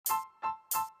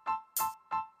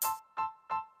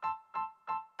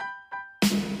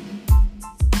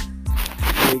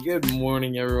Good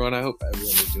morning, everyone. I hope everyone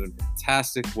is doing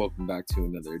fantastic. Welcome back to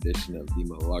another edition of the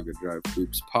Malaga Drive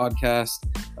Hoops podcast.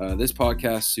 This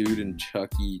podcast, Sood and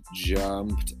Chucky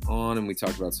jumped on, and we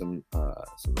talked about some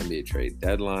NBA trade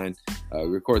deadline. We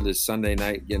recorded this Sunday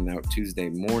night, getting out Tuesday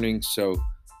morning. So,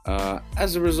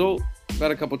 as a result, we've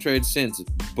had a couple trades since,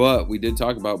 but we did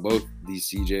talk about both the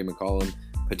CJ McCollum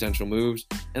potential moves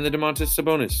and the Domantas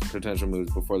Sabonis potential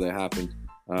moves before they happened.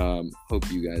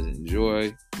 Hope you guys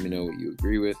enjoy. Let me know what you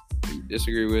agree with, what you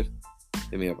disagree with.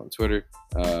 Hit me up on Twitter.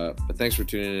 But thanks for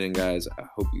tuning in, guys. I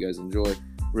hope you guys enjoy.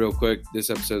 Real quick, this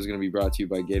episode is going to be brought to you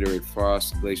by Gatorade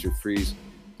Frost Glacier Freeze.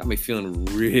 Got me feeling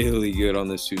really good on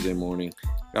this Tuesday morning.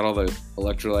 Got all the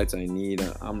electrolytes I need.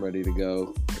 I'm ready to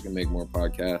go. I can make more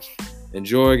podcasts.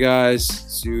 Enjoy, guys.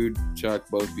 Sood, Chuck,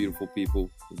 both beautiful people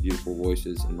with beautiful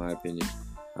voices, in my opinion.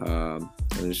 And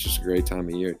it's just a great time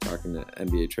of year talking to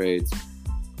NBA trades,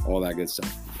 all that good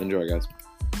stuff. Enjoy, guys.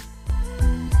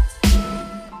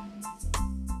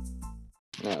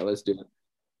 All right, let's do it.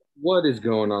 What is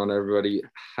going on, everybody?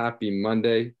 Happy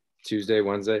Monday, Tuesday,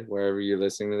 Wednesday, wherever you're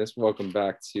listening to this. Welcome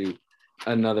back to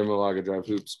another Malaga Drive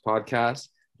Hoops podcast,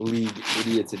 League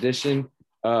Idiots edition,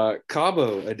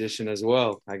 Cabo edition as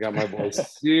well. I got my boy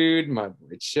Sood, my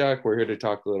boy Chuck. We're here to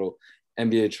talk a little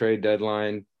NBA trade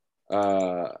deadline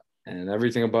and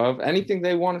everything above, anything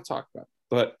they want to talk about.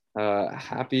 But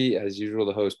happy, as usual,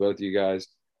 to host both of you guys.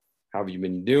 How have you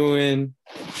been doing?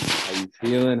 How you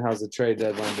feeling? How's the trade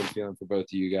deadline been feeling for both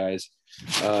of you guys?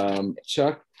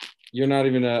 Chuck, you're not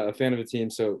even a fan of a team,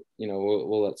 so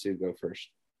we'll let Sue go first.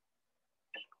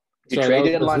 Sorry,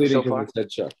 trade deadline so far. Said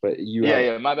Chuck, but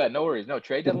yeah, my bad. No worries. No,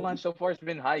 trade deadline so far has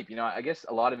been hype. I guess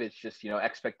a lot of it's just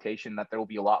expectation that there will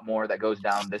be a lot more that goes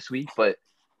down this week, but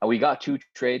we got 2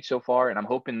 trades so far, and I'm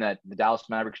hoping that the Dallas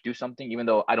Mavericks do something, even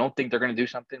though I don't think they're going to do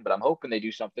something, but I'm hoping they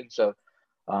do something. So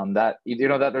that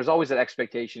there's always that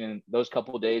expectation in those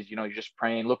couple of days. You're just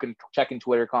praying, looking, checking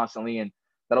Twitter constantly, and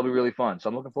that'll be really fun. So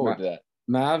I'm looking forward to that.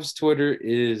 Mavs Twitter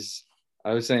is,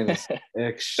 I was saying this,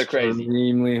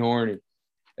 extremely horny.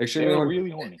 Extremely horny.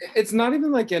 Really horny. It's not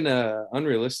even like in a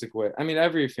unrealistic way. I mean,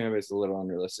 every fan base is a little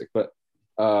unrealistic, but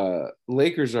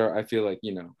Lakers are, I feel like,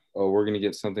 we're going to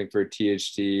get something for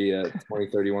THT at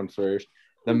 2031 first.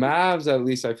 The Mavs, at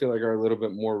least, I feel like are a little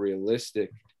bit more realistic.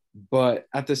 But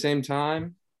at the same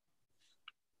time,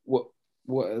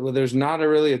 there's not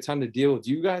really a ton to deal with.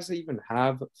 Do you guys even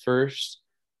have first?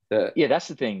 Yeah, that's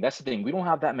the thing. We don't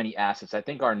have that many assets. I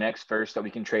think our next first that we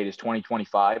can trade is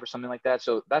 2025 or something like that.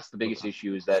 So that's the biggest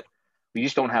issue, is that we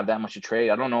just don't have that much to trade.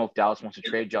 I don't know if Dallas wants to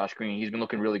trade Josh Green. He's been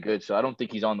looking really good, so I don't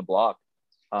think he's on the block.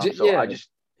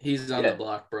 He's on the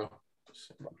block, bro.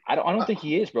 I don't think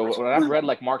he is, bro. When I've read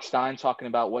like Mark Stein talking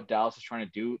about what Dallas is trying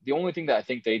to do, the only thing that I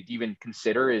think they'd even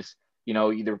consider is,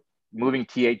 either moving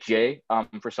THJ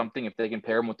for something, if they can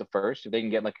pair him with the first, if they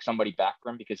can get like somebody back for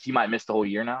him, because he might miss the whole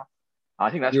year now. I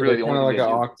think that's really the only thing.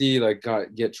 Like an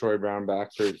Octi, get Troy Brown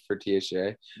back for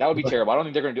THJ. That would be terrible. I don't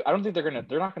think they're gonna do. I don't think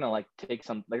they're not gonna like take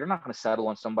some. Like, they're not gonna settle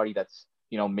on somebody that's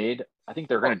mid. I think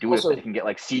they're gonna do it if they can get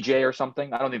like CJ or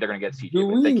something. I don't think they're gonna get CJ. Do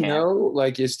we know,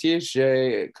 like, is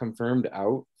THJ confirmed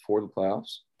out for the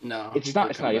playoffs? No, it's not.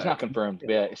 It's not confirmed.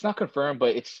 Yeah, it's not confirmed,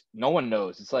 but no one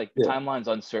knows. It's like the timeline's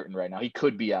uncertain right now. He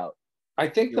could be out. I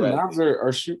think the Mavs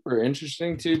are super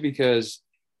interesting too, because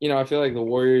I feel like the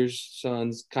Warriors,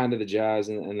 Suns, kind of the Jazz,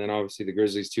 and then obviously the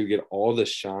Grizzlies too get all the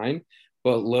shine.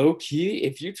 But low key,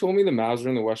 if you told me the Mavs were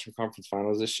in the Western Conference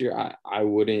Finals this year, I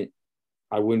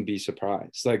wouldn't be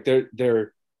surprised. Like,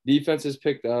 their defense is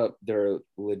picked up. They're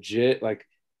legit. Like,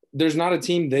 there's not a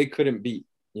team they couldn't beat.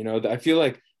 I feel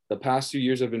like the past 2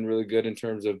 years have been really good in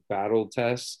terms of battle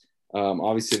tests.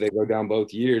 Obviously, they go down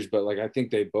both years, but like, I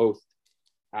think they both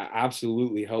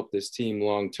absolutely help this team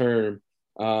long term.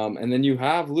 And then you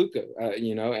have Luka,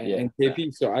 and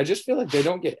KP. So I just feel like they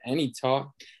don't get any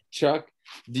talk. Chuck,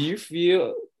 do you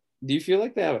feel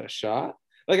like they have a shot?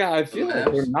 Like, I feel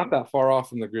like they're not that far off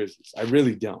from the Grizzlies. I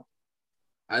really don't.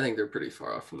 I think they're pretty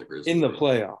far off from the Grizzlies. In the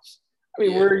playoffs. I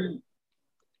mean,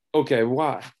 okay,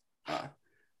 why?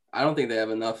 I don't think they have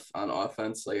enough on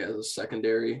offense, like, as a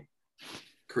secondary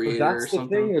creator that's or something.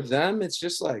 The thing with them. It's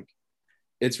just like,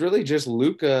 it's really just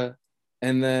Luka,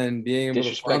 and then being able to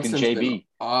disrespecting JB.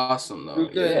 Awesome, though.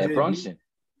 Luka and Brunson.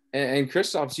 And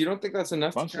Kristaps, you don't think that's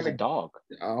enough Brunson's a dog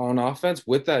on offense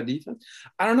with that defense?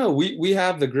 I don't know. We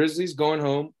have the Grizzlies going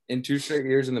home in 2 straight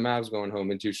years and the Mavs going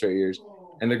home in 2 straight years.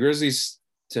 And the Grizzlies,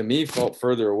 to me, felt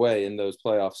further away in those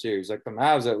playoff series. Like, the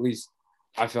Mavs, at least,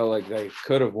 I felt like they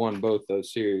could have won both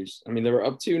those series. I mean, they were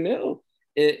up 2-0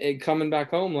 it coming back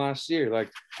home last year.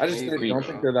 Like, I just don't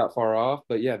think they're that far off.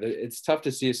 But yeah, it's tough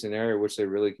to see a scenario which they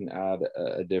really can add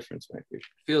a difference maker.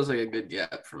 Feels like a good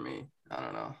gap for me. I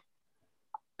don't know.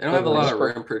 They don't have a lot of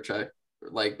rim protect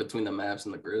like between the Mavs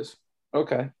and the Grizz.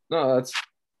 Okay, no,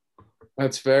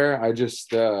 that's fair. I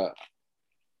just I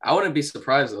wouldn't be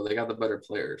surprised though. They got the better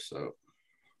players, so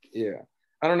yeah.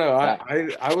 I don't know.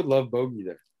 I would love Bogey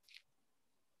there.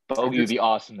 Bogey would be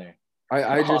awesome there.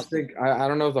 I just think I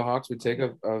don't know if the Hawks would take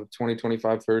a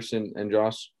 2025 first and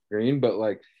Josh Green, but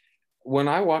like when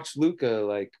I watch Luka,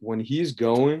 like when he's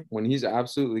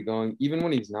absolutely going, even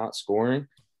when he's not scoring,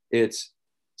 it's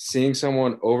seeing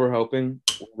someone overhelping,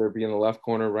 whether it be in the left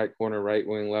corner, right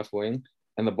wing, left wing,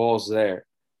 and the ball's there,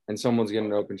 and someone's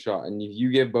getting an open shot, and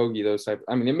you give Bogey those type.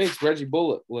 I mean, it makes Reggie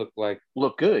Bullock look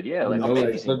good, yeah, like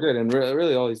look good, and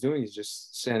really all he's doing is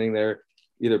just standing there,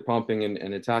 either pumping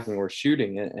and attacking or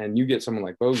shooting, and you get someone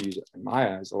like Bogey, in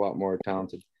my eyes, a lot more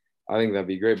talented. I think that'd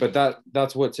be great. But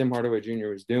that's what Tim Hardaway Jr.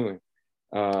 was doing.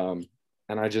 And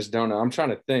I just don't know. I'm trying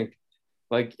to think,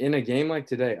 like in a game like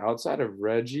today, outside of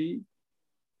Reggie,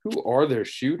 who are their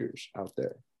shooters out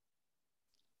there?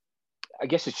 I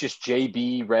guess it's just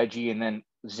JB, Reggie, and then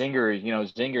Zinger.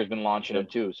 Zinger's been launching them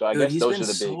too. So I guess those are the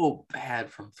big. So bad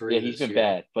from three. Yeah, he's been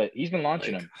bad, but he's been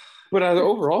launching them. But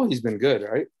overall, he's been good,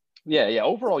 right? Yeah.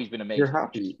 Overall, he's been amazing.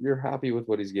 You're happy with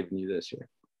what he's given you this year.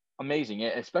 Amazing.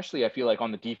 Yeah, especially I feel like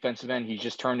on the defensive end, he's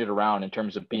just turned it around in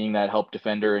terms of being that help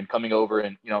defender and coming over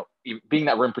and, being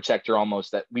that rim protector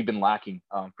almost that we've been lacking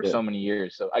for so many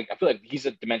years. So I feel like he's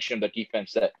a dimension of the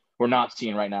defense that we're not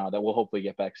seeing right now that we'll hopefully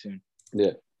get back soon.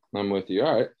 Yeah, I'm with you.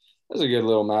 All right. That's a good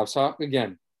little Mavs talk.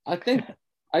 Again, I think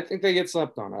they get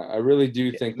slept on. I really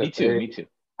do think that me too.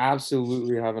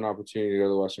 Absolutely have an opportunity to go to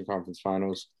the Western Conference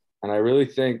Finals. And I really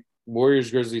think Warriors,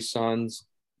 Grizzlies, Suns,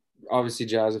 obviously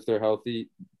Jazz if they're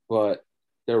healthy, but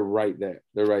they're right there.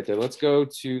 Let's go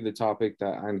to the topic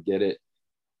that I get it.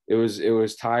 It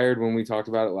was tired when we talked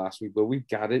about it last week, but we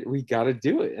got to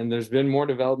do it. And there's been more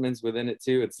developments within it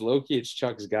too. It's low-key, it's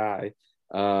Chuck's guy.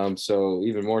 So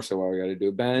even more so why we got to do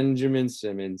it. Benjamin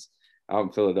Simmons out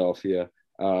in Philadelphia.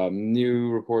 New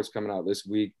reports coming out this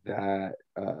week that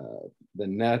the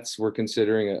Nets were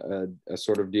considering a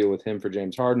sort of deal with him for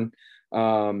James Harden.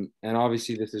 And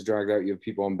obviously this is dragged out. You have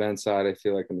people on Ben's side. I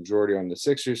feel like the majority on the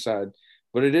Sixers side,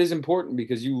 but it is important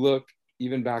because you look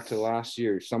even back to last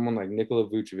year, someone like Nikola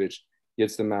Vucevic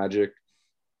gets the Magic,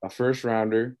 a first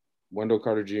rounder, Wendell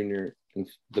Carter Jr., and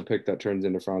the pick that turns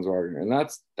into Franz Wagner. And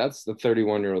that's the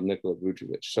 31-year-old Nikola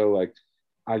Vucevic. So like,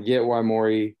 I get why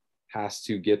Morey has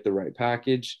to get the right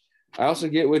package. I also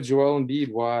get with Joel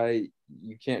Embiid why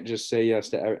you can't just say yes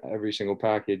to every single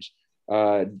package.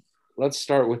 Let's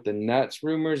start with the Nets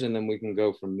rumors, and then we can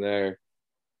go from there.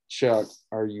 Chuck,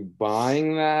 are you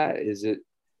buying that? Is it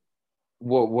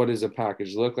what does a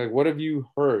package look like? What have you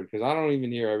heard? Because I don't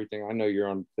even hear everything. I know you're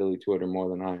on Philly Twitter more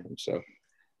than I am. So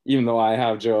even though I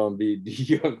have Joel Embiid,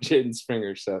 you have Jaden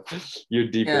Springer, so you're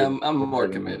deeper. Yeah, I'm more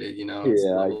committed.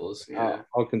 Yeah,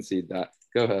 I'll concede that.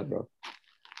 Go ahead, bro.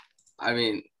 I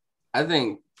mean, I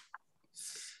don't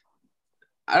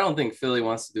think Philly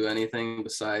wants to do anything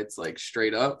besides like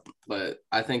straight up, but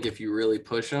I think if you really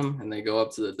push them and they go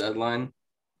up to the deadline,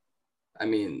 I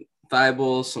mean,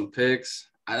 Thibault, some picks,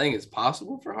 I think it's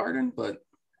possible for Harden, but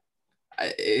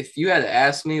if you had to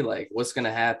ask me like what's going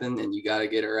to happen and you got to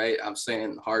get it right, I'm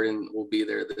saying Harden will be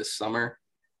there this summer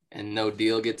and no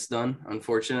deal gets done,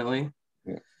 unfortunately.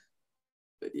 Yeah.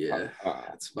 But yeah,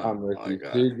 that's about I'm with you.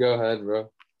 Dude, go ahead,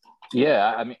 bro.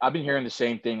 Yeah, I mean, I've been hearing the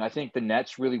same thing. I think the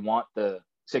Nets really want the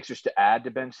Sixers to add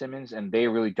to Ben Simmons, and they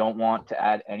really don't want to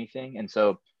add anything. And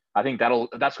so I think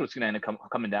that's what it's going to end up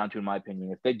coming down to, in my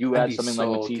opinion. If they do add something like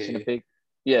Matisse and a pick,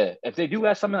 yeah, if they do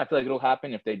add something, I feel like it'll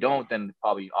happen. If they don't, then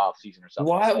probably off season or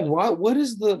something. What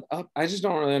is the up? I just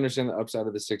don't really understand the upside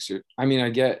of the Sixers. I mean,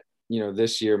 I get,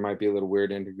 this year might be a little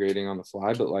weird integrating on the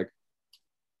fly, but like,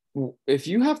 if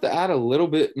you have to add a little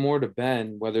bit more to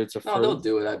Ben, whether it's they'll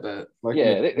do it, I bet. Like,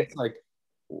 yeah, it's like,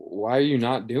 why are you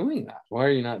not doing that?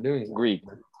 Agreed.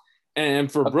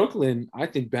 And for Brooklyn, I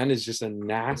think Ben is just a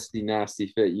nasty, nasty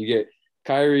fit. You get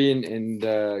Kyrie and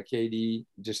KD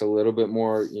just a little bit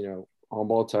more,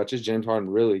 on-ball touches. James Harden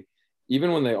really,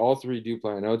 even when they all three do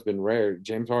play, I know it's been rare,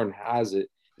 James Harden has it.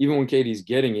 Even when KD's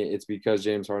getting it, it's because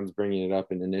James Harden's bringing it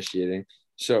up and initiating.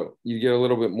 So you get a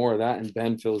little bit more of that, and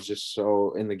Ben fills just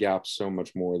so in the gap so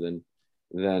much more than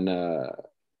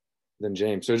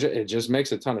James. So it just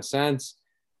makes a ton of sense.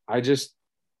 I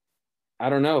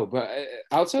don't know. But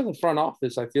outside the front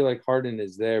office, I feel like Harden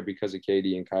is there because of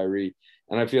KD and Kyrie.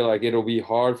 And I feel like it'll be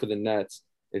hard for the Nets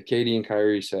if KD and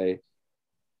Kyrie say,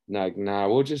 nah,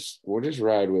 we'll just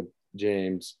ride with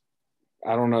James.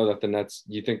 I don't know that the Nets.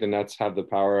 You think the Nets have the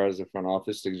power as a front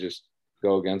office to just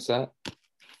go against that?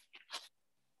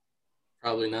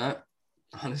 Probably not,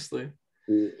 honestly.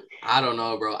 Yeah. I don't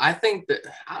know, bro. I think that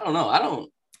I don't know.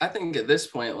 I think at this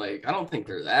point, like, I don't think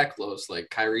they're that close. Like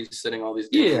Kyrie's sitting all these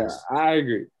games. Yeah, I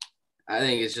agree. I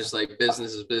think it's just like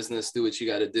business is business. Do what you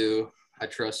got to do. I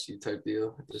trust you type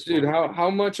deal. Dude, how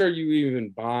much are you even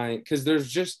buying? Because there's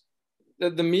just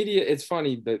the media. It's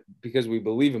funny that because we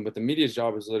believe him, but the media's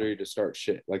job is literally to start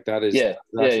shit. Like that's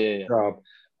their job.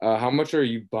 How much are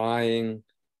you buying?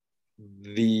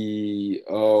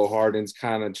 Harden's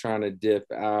kind of trying to dip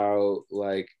out,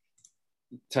 like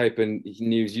type in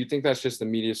news. You think that's just the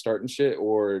media starting shit,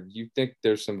 or do you think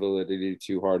there's some validity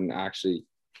to Harden actually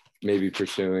maybe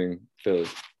pursuing Philly?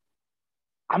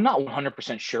 I'm not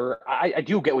 100% sure. I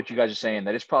do get what you guys are saying,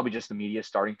 that it's probably just the media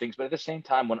starting things. But at the same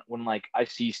time, when like I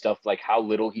see stuff like how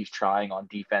little he's trying on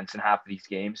defense in half of these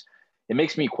games, it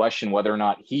makes me question whether or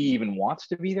not he even wants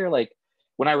to be there. Like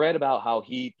when I read about how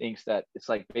he thinks that it's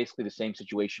like basically the same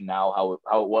situation now, how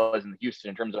it was in Houston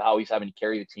in terms of how he's having to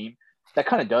carry the team, that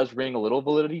kind of does bring a little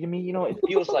validity to me. You know, it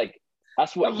feels like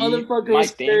that's what he motherfucker might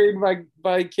was think. carried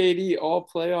by KD all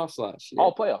playoffs last year.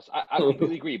 All playoffs. I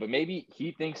completely agree. But maybe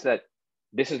he thinks that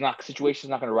situation is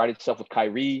not going to right itself with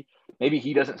Kyrie. Maybe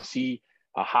he doesn't see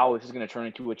how this is going to turn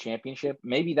into a championship.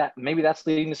 Maybe that's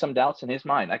leading to some doubts in his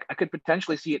mind. I could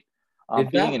potentially see it if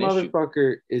being that an issue.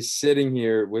 motherfucker is sitting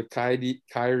here with Kyrie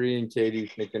and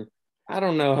KD thinking, I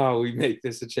don't know how we make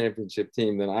this a championship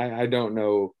team, then I don't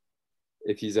know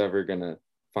if he's ever going to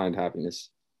find happiness.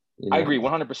 You know? I agree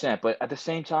 100%. But at the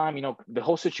same time, you know, the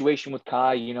whole situation with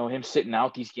Kai, you know, him sitting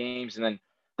out these games and then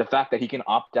the fact that he can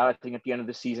opt out, I think, at the end of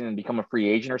the season and become a free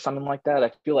agent or something like that,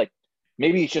 I feel like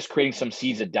maybe he's just creating some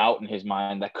seeds of doubt in his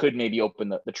mind that could maybe open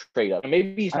the trade up. And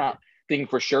maybe he's not thinking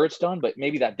for sure it's done, but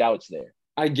maybe that doubt's there.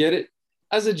 I get it.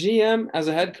 As a GM, as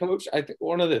a head coach, I think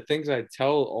one of the things I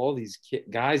tell all these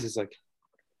guys is like,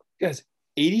 guys,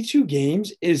 82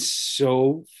 games is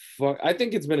so I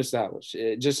think it's been established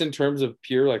just in terms of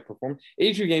pure like performance.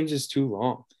 82 games is too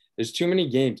long. There's too many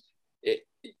games.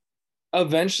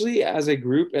 Eventually, as a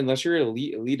group, unless you're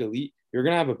elite, you're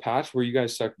going to have a patch where you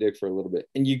guys suck dick for a little bit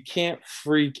and you can't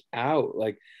freak out.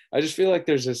 Like, I just feel like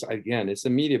there's this, again, it's the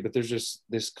media, but there's just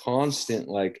this constant,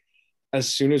 like, as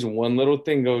soon as one little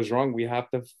thing goes wrong, we have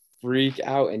to freak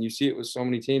out. And you see it with so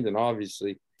many teams, and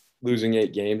obviously losing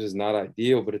 8 games is not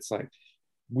ideal, but it's like,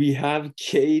 we have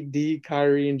KD,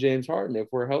 Kyrie, and James Harden. If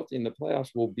we're healthy in the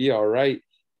playoffs, we'll be all right.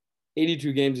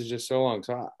 82 games is just so long.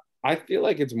 So I feel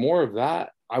like it's more of that.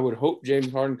 I would hope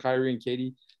James Harden, Kyrie, and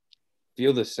KD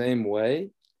feel the same way.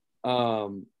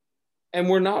 And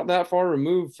we're not that far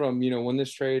removed from, you know, when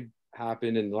this trade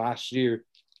happened and last year,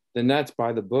 the Nets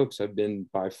by the books have been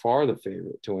by far the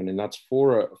favorite to win. And that's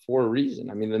for a reason.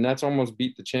 I mean, the Nets almost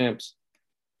beat the champs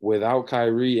without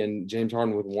Kyrie and James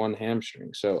Harden with one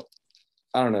hamstring. So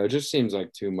I don't know. It just seems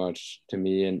like too much to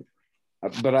me.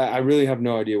 But I really have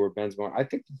no idea where Ben's going. I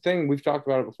think the thing we've talked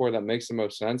about it before that makes the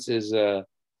most sense is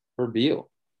for Beal.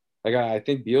 Like I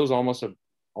think Beal's almost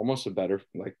a better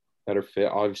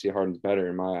fit. Obviously, Harden's better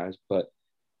in my eyes, but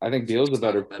I think Beal's a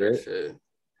better fit.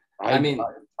 I mean,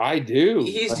 I do.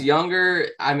 He's younger.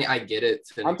 I mean, I get it.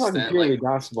 I'm talking purely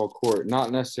basketball court,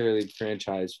 not necessarily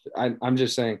franchise. I'm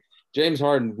just saying James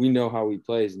Harden, we know how he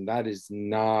plays, and that is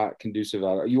not conducive.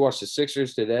 You watch the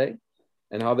Sixers today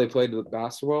and how they played with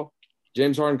basketball.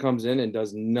 James Harden comes in and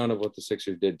does none of what the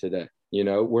Sixers did today, you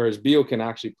know, whereas Beal can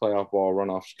actually play off ball, run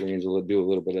off screens, do a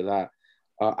little bit of that.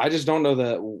 I just don't know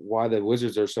why the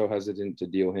Wizards are so hesitant to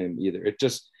deal him either.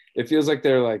 It feels like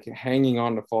they're like hanging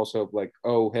on to false hope, like,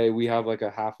 oh, hey, we have like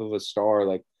a half of a star,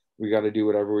 like we got to do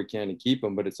whatever we can to keep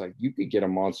him. But it's like you could get a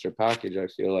monster package, I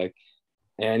feel like.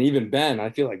 And even Ben, I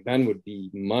feel like Ben would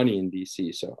be money in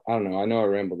DC. So I don't know. I know I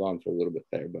rambled on for a little bit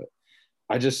there, but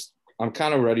I'm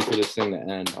kind of ready for this thing to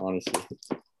end, honestly.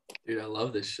 Dude, I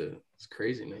love this shit. It's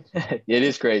crazy, man. It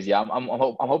is crazy. I'm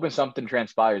hoping something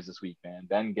transpires this week, man.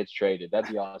 Ben gets traded.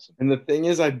 That'd be awesome. And the thing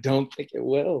is, I don't think it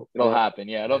will. It'll happen.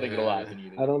 Yeah, I don't think it'll happen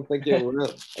either. I don't think it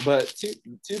will. But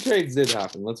two trades did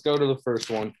happen. Let's go to the first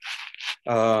one.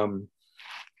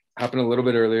 Happened a little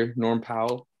bit earlier. Norm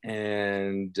Powell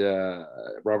and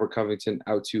Robert Covington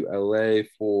out to LA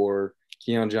for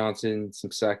Keon Johnson,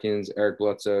 some seconds, Eric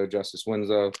Bledsoe, Justice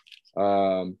Winslow.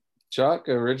 Chuck,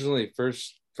 originally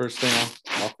first thing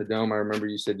off the dome, I remember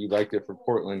you said you liked it for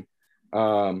Portland.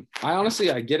 I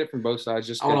get it from both sides.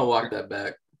 Just I want to walk that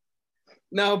back.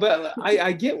 No, but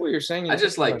I get what you're saying. I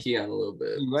just like Keon a little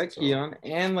bit. You like Keon,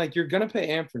 and like you're gonna pay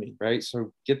Anthony, right?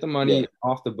 So get the money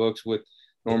off the books with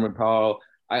Norman Powell.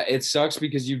 It sucks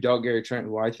because you dealt Gary Trent,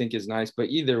 who I think is nice, but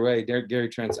either way, Gary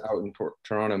Trent's out in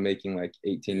Toronto making like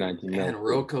 18, 19 million. And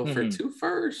Rocco for 2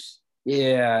 firsts.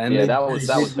 Yeah, and that was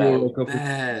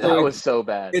bad. That was so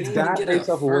bad. It's bad based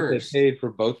off of what they paid for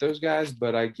both those guys,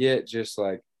 but I get just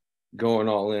like going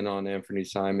all in on Anthony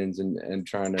Simons and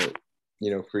trying to,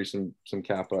 free some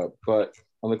cap up. But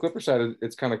on the Clipper side,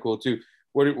 it's kind of cool too.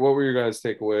 What were your guys'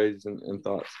 takeaways and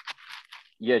thoughts?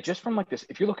 Yeah, just from like this,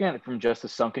 if you're looking at it from just the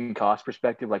sunken cost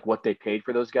perspective, like what they paid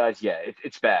for those guys, yeah,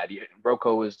 it's bad.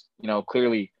 Rocco was,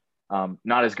 clearly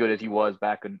not as good as he was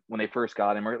back when they first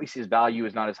got him, or at least his value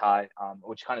is not as high,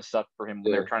 which kind of sucked for him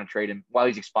when they were trying to trade him while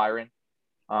he's expiring.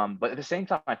 But at the same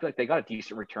time, I feel like they got a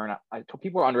decent return.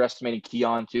 People are underestimating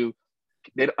Keon too.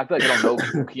 I feel like they don't know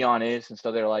who Keon is, and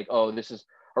so they're like, "Oh, this is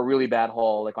a really bad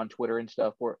haul," like on Twitter and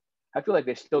stuff. Where I feel like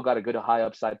they still got a good high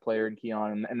upside player in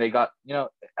Keon, and they got,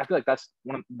 I feel like that's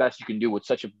one of the best you can do with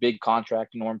such a big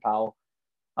contract, Norm Powell,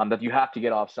 that you have to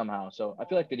get off somehow. So I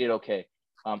feel like they did okay.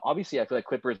 Obviously, I feel like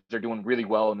Clippers are doing really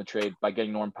well in the trade by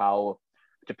getting Norm Powell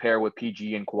to pair with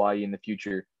PG and Kawhi in the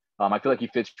future. I feel like he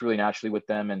fits really naturally with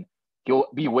them, and he'll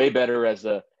be way better as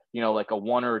a, like a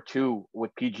 1 or 2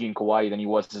 with PG and Kawhi than he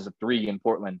was as a 3 in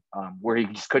Portland, where he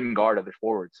just couldn't guard other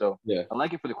forwards. So yeah, I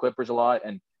like it for the Clippers a lot,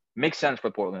 and makes sense for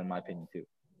Portland in my opinion too.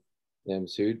 Damn,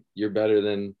 dude, you're better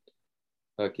than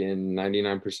fucking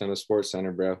 99% of Sports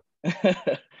Center, bro.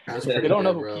 They don't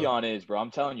know who Keon is, bro.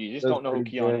 I'm telling you, just don't know who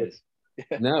Keon is.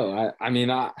 No, I mean,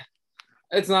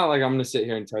 it's not like I'm going to sit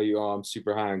here and tell you, I'm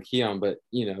super high on Keon, but,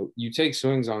 you take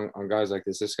swings on guys like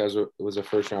this. This guy was a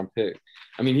first-round pick.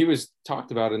 I mean, he was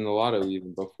talked about in the lotto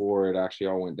even before it actually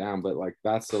all went down, but, like,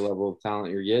 that's the level of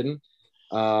talent you're getting.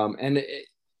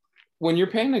 When you're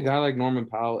paying a guy like Norman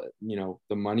Powell,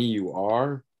 the money you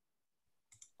are,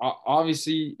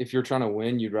 obviously, if you're trying to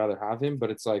win, you'd rather have him, but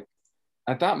it's like,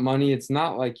 at that money, it's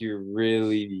not like you're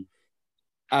really –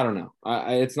 I don't know.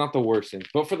 It's not the worst thing.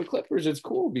 But for the Clippers, it's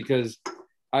cool because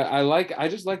I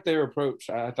just like their approach.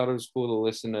 I thought it was cool to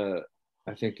listen to,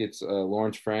 I think it's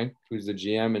Lawrence Frank, who's the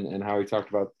GM, and how he talked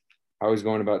about how he's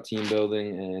going about team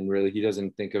building, and really he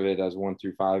doesn't think of it as 1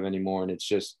 through 5 anymore, and it's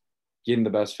just getting the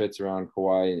best fits around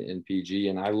Kawhi and PG.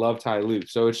 And I love Ty Lue.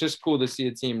 So it's just cool to see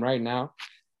a team right now.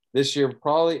 This year,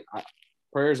 probably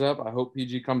prayers up. I hope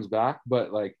PG comes back,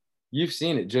 but like, you've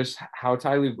seen it, just how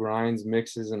Ty Lue grinds,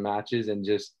 mixes, and matches, and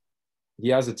just he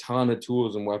has a ton of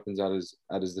tools and weapons at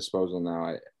his disposal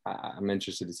now. I'm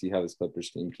interested to see how this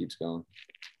Clippers team keeps going.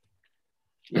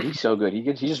 Yeah, he's so good. He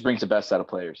just brings the best out of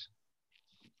players.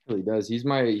 He really does. He's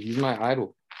my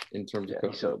idol in terms of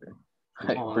coaching. He's so good.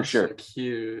 For sure. So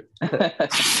cute.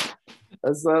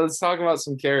 Let's talk about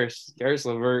some Caris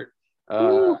LeVert.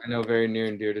 I know very near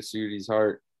and dear to Sudi's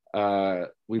heart.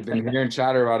 We've been hearing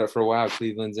chatter about it for a while.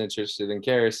 Cleveland's interested in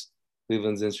Caris.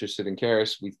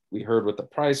 We heard what the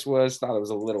price was, thought it was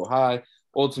a little high.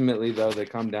 Ultimately, though, they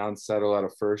come down, settle at a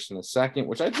first and a second,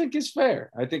 which I think is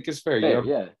fair. You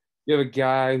have a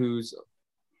guy who's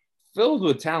filled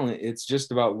with talent. It's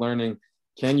just about learning,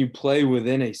 can you play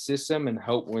within a system and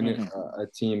help win a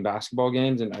team basketball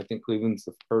games? And I think Cleveland's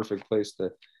the perfect place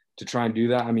to try and do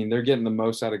that. I mean, they're getting the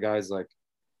most out of guys like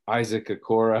Isaac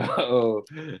Okoro.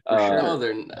 No,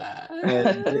 they're not.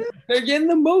 They're getting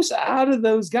the most out of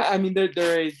those guys. I mean,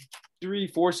 they're a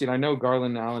 3-4 seed. I know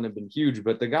Garland and Allen have been huge,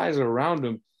 but the guys around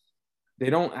them, they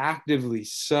don't actively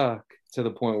suck to the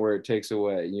point where it takes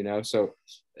away, So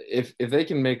if they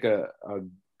can make a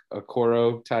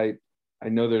Okoro type, I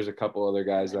know there's a couple other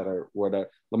guys that are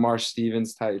Lamar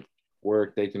Stevens type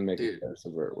work, they can make a Caris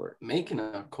LeVert work. Making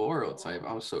a Okoro type,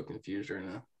 I'm so confused right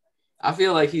now. I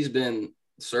feel like he's been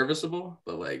serviceable,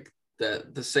 but like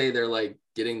that to say they're like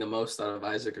getting the most out of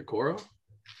Isaac Okoro.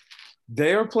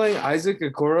 They are playing Isaac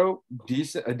Okoro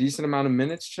a decent amount of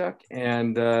minutes, Chuck,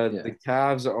 and the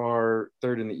Cavs are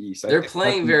third in the East. They're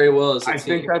playing very well as a team. I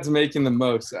think that's making the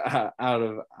most out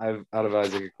of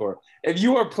Isaac Okoro. If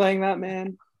you are playing that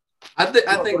man, I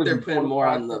think they're putting more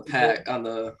on the pack on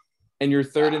the. And you're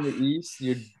third in the East,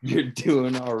 you're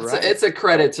doing all right. It's a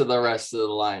credit to the rest of the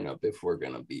lineup if we're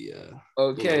gonna be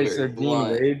okay. So Dean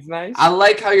Wade's nice. I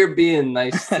like how you're being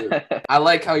nice to. I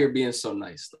like how you're being so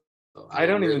nice. Though. I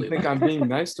don't really even think I'm being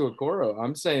nice to Okoro.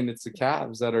 I'm saying it's the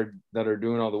Cavs that are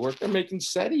doing all the work. They're making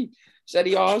Cedi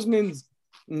Osman's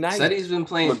nice. Cedi's been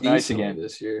playing decent again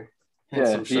this year.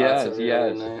 Yeah, he has.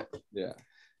 Yeah.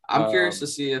 I'm curious to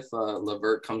see if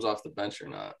LeVert comes off the bench or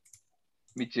not.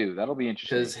 Me too. That'll be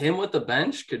interesting. Because him with the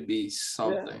bench could be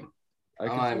something. Yeah. I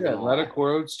can see that. Let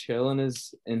Okoro chill in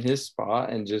his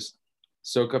spot and just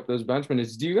soak up those bench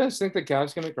minutes. Do you guys think the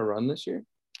Cavs can make a run this year?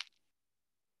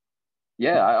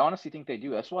 Yeah, I honestly think they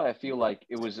do. That's why I feel like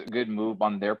it was a good move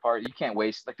on their part. You can't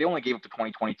waste, like, they only gave up the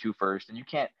 2022 first, and you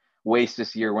can't waste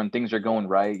this year when things are going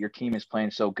right. Your team is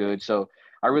playing so good. So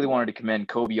I really wanted to commend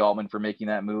Kobe Altman for making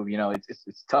that move. You know,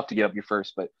 it's tough to get up your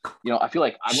first, but I feel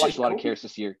like I watched a lot of Karis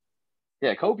this year.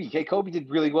 Yeah, Kobe. Hey, Kobe did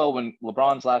really well when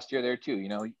LeBron's last year there too.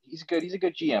 He's a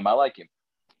good GM. I like him.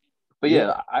 But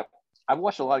yeah, I've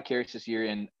watched a lot of Karis this year,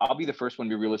 and I'll be the first one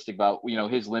to be realistic about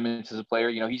his limits as a player.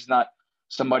 He's not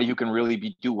somebody who can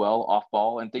really do well off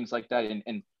ball and things like that.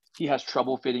 And he has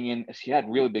trouble fitting in. He had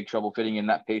really big trouble fitting in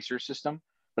that Pacers system.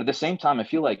 But at the same time, I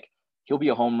feel like he'll be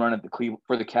a home run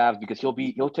for the Cavs because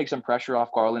he'll take some pressure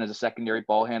off Garland as a secondary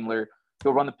ball handler.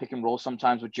 He'll run the pick and roll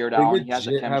sometimes with Jared Allen. He has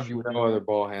the chemistry with no other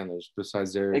ball handlers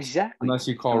besides Darius. Exactly. Unless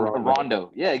you call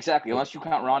Rondo. Yeah, exactly. Unless you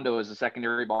count Rondo as a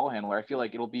secondary ball handler, I feel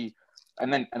like it'll be,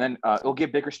 and then it'll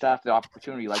give Bickerstaff the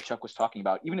opportunity, like Chuck was talking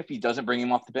about. Even if he doesn't bring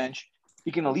him off the bench,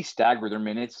 he can at least stagger their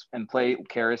minutes and play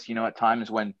Karis. At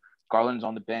times when Garland's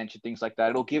on the bench and things like that,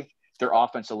 it'll give their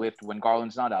offense a lift when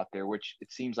Garland's not out there. Which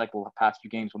it seems like the past few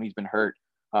games when he's been hurt,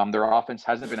 their offense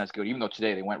hasn't been as good. Even though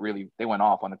today they went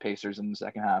off on the Pacers in the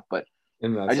second half, but.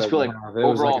 I just feel like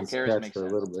overall Karis makes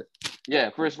sense. A little bit.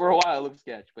 Yeah, for a while it looked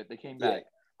sketch, but they came back.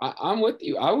 I'm with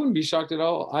you. I wouldn't be shocked at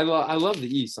all. I love the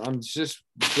East. I'm just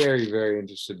very, very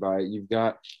interested by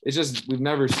it. It's just we've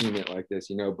never seen it like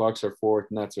this. Bucks are 4th,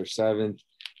 Nets are 7th,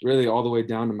 really all the way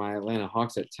down to my Atlanta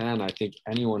Hawks at 10. I think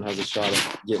anyone has a shot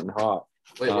at getting hot.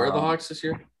 Wait, where are the Hawks this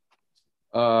year?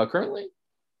 Currently?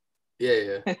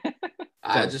 Yeah.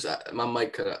 My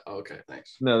mic cut out. Oh, okay,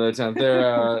 thanks. No, they're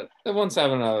 10th. They've won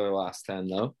 7 out of their last 10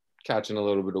 though, catching a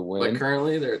little bit of wind. But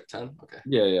currently they're at 10. Okay.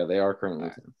 Yeah, they are currently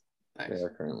 10th. Thanks. They are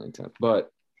currently 10th,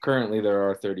 but currently there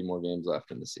are 30 more games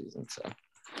left in the season, so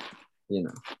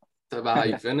It's about how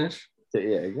you finish.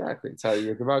 Yeah, exactly. It's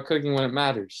it's about cooking when it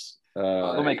matters.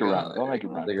 We'll make it run.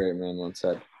 The great man once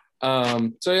said.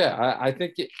 So yeah, I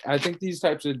think these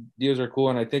types of deals are cool,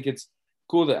 and I think it's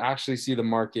cool to actually see the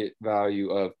market value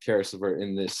of Karis LeVert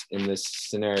in this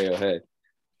scenario. Hey,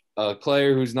 a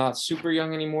player who's not super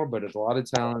young anymore, but has a lot of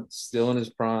talent, still in his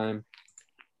prime.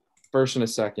 First and a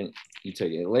second, you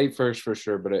take it. Late first for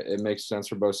sure, but it makes sense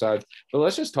for both sides. But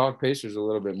let's just talk Pacers a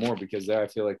little bit more because I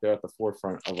feel like they're at the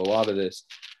forefront of a lot of this.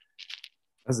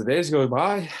 As the days go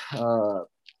by,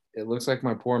 it looks like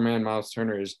my poor man Miles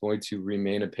Turner is going to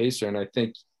remain a Pacer, and I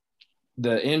think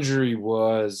the injury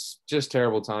was just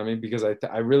terrible timing because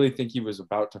I really think he was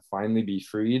about to finally be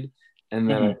freed, and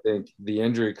then I think the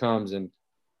injury comes, and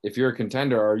if you're a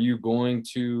contender, are you going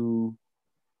to –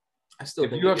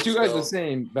 if you have two guys the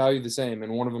same, value the same,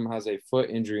 and one of them has a foot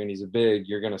injury and he's a big,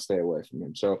 you're going to stay away from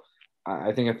him. So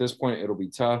I think at this point it'll be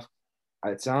tough.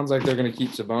 It sounds like they're going to keep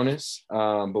Sabonis.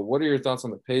 But what are your thoughts on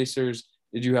the Pacers?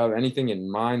 Did you have anything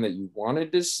in mind that you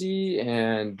wanted to see?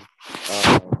 And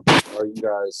are you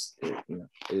guys,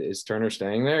 is Turner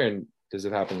staying there? And does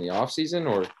it happen in the offseason?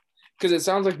 Or because it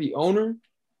sounds like the owner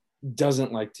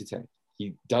doesn't like to tank.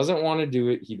 He doesn't want to do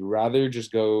it. He'd rather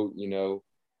just go,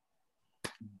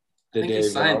 I think he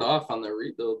signed off on the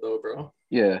rebuild, though, bro.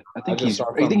 Yeah, I think he's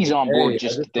on board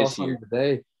just this year.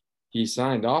 Today, he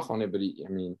signed off on it, but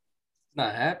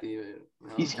not happy.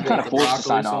 He's kind of forced to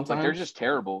sign off. Like, they're just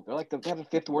terrible. They're like they have the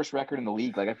 5th worst record in the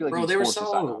league. Like, I feel like bro, they were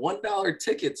selling $1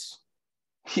 tickets.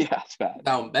 Yeah, it's bad.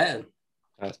 Down bad.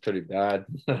 That's pretty bad.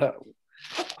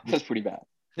 That's pretty bad.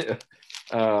 Yeah.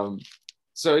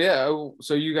 So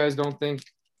you guys don't think?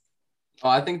 Oh,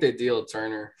 I think they deal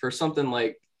Turner for something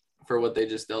like. For what they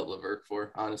just dealt LeVert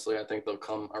for, honestly, I think they'll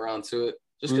come around to it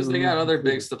just because they got other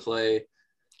bigs to play.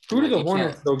 Who do the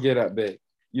Hornets still get at big?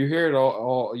 You hear it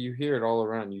all. You hear it all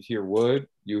around. You hear Wood.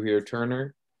 You hear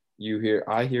Turner.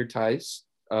 I hear Tice.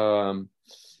 What?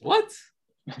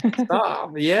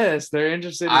 Stop. Yes, they're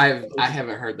interested. I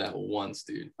haven't heard that once,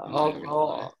 dude.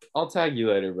 I'll tag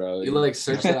you later, bro. You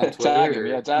search that on Twitter. Tag him.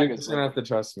 Yeah, tag You're just gonna have to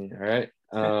trust me. All right.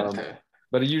 Okay.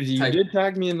 But you did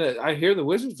tag me in the. I hear the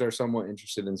Wizards are somewhat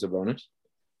interested in Sabonis.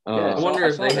 I wonder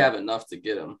if they have enough to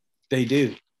get him. They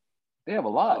do. They have a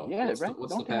lot. Don't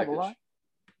they have a lot?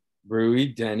 Rui,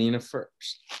 Denny, and a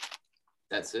first.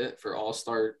 That's it for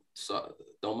All-Star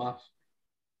Domas.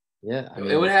 Yeah,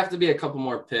 it would have to be a couple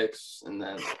more picks, and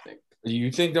then I think. Do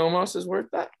you think Domas is worth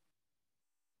that?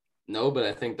 No, but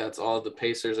I think that's all the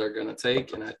Pacers are going to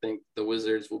take, and I think the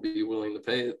Wizards will be willing to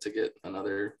pay it to get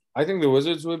another. I think the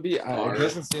Wizards would be. It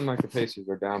doesn't seem like the Pacers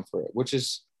are down for it, which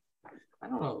is. I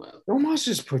don't know, man. Domas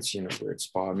just puts you in a weird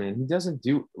spot, man. He doesn't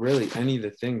do really any of the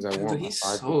things I want. He's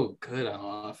so good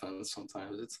on offense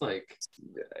sometimes. It's like.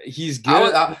 He's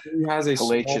good. He has a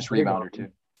hellacious rebounder, too.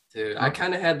 Dude, I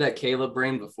kind of had that Caleb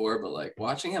brain before, but,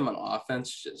 watching him on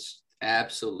offense just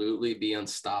absolutely be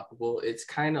unstoppable, it's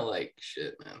kind of like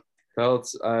shit, man.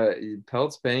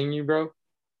 Pelt's paying you, bro?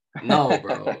 No,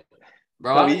 bro.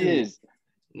 Bro, No, he is.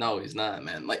 No, he's not,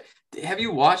 man. Like, have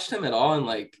you watched him at all? And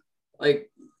like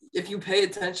if you pay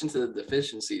attention to the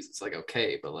deficiencies, it's like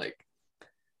okay, but like,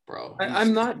 bro,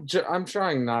 I'm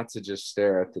trying not to just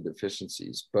stare at the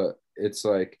deficiencies, but it's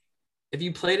like if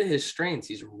you play to his strengths,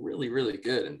 he's really, really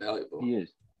good and valuable. He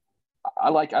is. I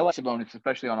like Sabonis,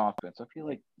 especially on offense. I feel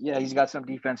like, yeah, he's got some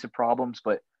defensive problems,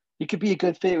 but he could be a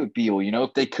good fit with Beal, you know,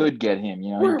 if they could get him,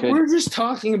 you know. We're just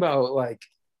talking about like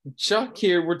Chuck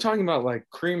here. We're talking about like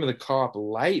cream of the crop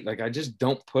light. Like I just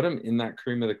don't put him in that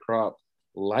cream of the crop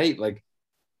light. Like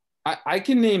I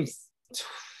can name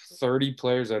 30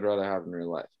 players I'd rather have in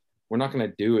real life. We're not going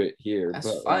to do it here. That's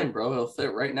but fine, bro. He'll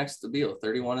fit right next to Beal,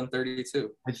 31 and 32.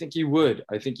 I think he would.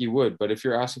 But if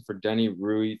you're asking for Denny,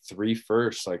 Rui, 3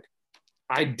 firsts, like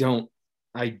I don't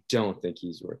think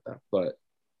he's worth that. But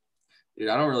dude,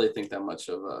 I don't really think that much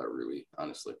of Rui,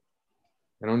 honestly.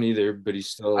 I don't either, but he's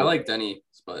still. I like Denny,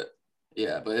 but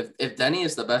yeah, but if Denny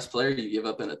is the best player you give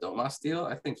up in a Domas deal,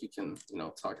 I think you can,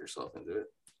 talk yourself into it.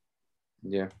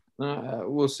 Yeah,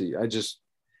 we'll see.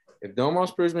 If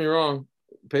Domas proves me wrong,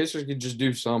 Pacers could just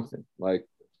do something. Like,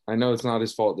 I know it's not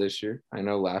his fault this year. I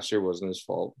know last year wasn't his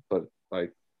fault, but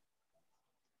like,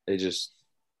 I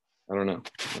don't know.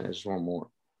 I just want more.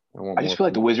 I just feel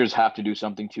like the Wizards have to do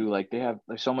something too. Like there's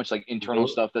so much like internal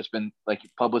stuff that's been like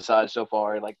publicized so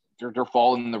far. Like they're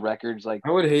following the records. Like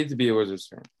I would hate to be a Wizards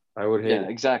fan. I would hate. Yeah,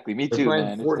 exactly. Me too, playing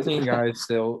man. 14 guys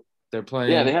still. They're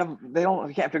playing. Yeah, they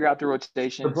can't figure out the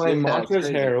rotation. They're playing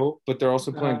Montrezl Harrell, but they're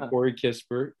also playing Corey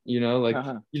Kispert. You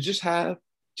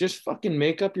just fucking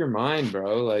make up your mind,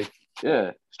 bro. Like,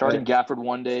 yeah, starting Gafford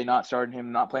one day, not starting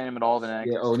him, not playing him at all the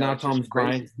next. Yeah. Oh, now Thomas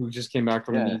Bryant, who just came back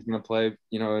from he's gonna play.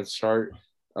 Start.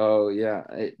 Oh yeah,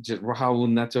 Raul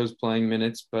Neto's playing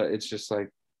minutes, but it's just like.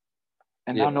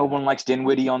 And now no one likes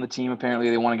Dinwiddie on the team. Apparently,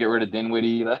 they want to get rid of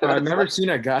Dinwiddie. I've never seen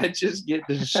a guy just get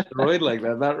destroyed like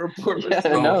that. That report was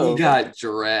he got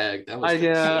dragged. That was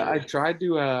I tried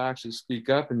to actually speak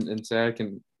up and say I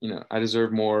can, I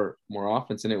deserve more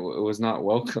offense, and it was not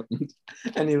welcomed.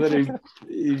 And he literally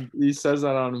he says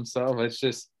that on himself. It's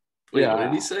just Wait, what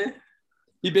did he say?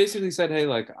 He basically said, "Hey,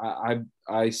 like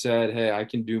I said, hey, I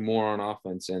can do more on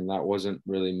offense," and that wasn't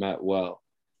really met well.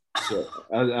 So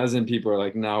as in people are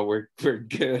like, no, we're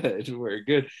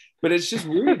good, but it's just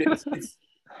weird.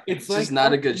 It's like he's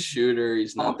not a good shooter.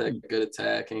 He's not that good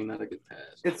attacking. Not a good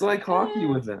pass. It's like hockey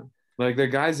with them. Like the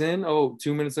guy's in. 2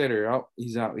 minutes later,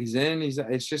 he's out. He's in. He's out.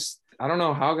 It's just I don't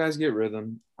know how guys get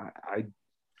rhythm.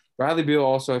 Bradley Beal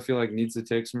also I feel like needs to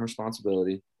take some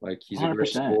responsibility. Like he's 100%. A great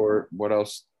scorer. What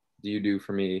else do you do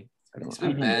for me? It's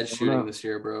been bad shooting this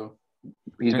year, bro.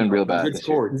 He's been real bad. Good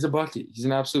scorer. He's a bucket. He's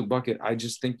an absolute bucket. I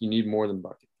just think you need more than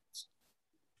buckets,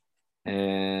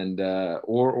 and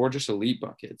or just elite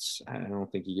buckets. I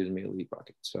don't think he gives me elite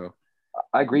buckets. So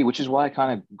I agree, which is why I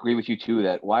kind of agree with you too.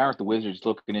 That why aren't the Wizards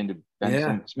looking into Ben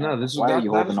Simmons? No, that is what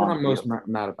I'm most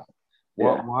mad about.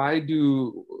 Why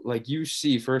do you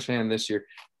see firsthand this year?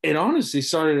 It honestly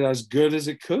started as good as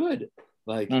it could.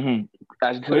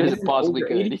 As good as it possibly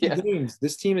could. Yeah. Games,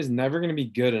 this team is never going to be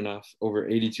good enough over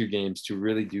 82 games to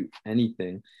really do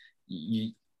anything.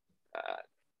 You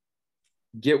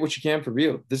get what you can for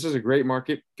Beal. This is a great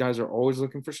market. Guys are always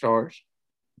looking for stars.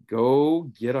 Go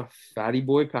get a fatty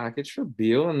boy package for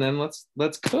Beal, and then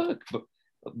let's cook.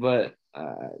 But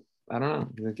I don't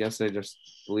know. I guess they just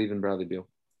believe in Bradley Beal.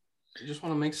 They just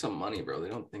want to make some money, bro. They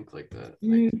don't think like that.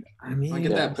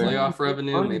 Get that playoff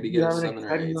revenue, maybe get a 7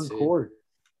 or 8 seed.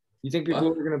 You think people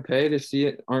are going to pay to see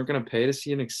it? Aren't going to pay to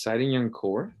see an exciting young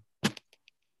core?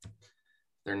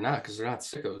 They're not, because they're not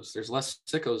sickos. There's less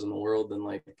sickos in the world than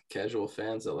casual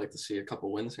fans that like to see a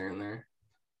couple wins here and there.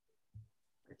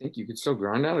 I think you could still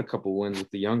grind out a couple wins with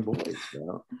the young boys.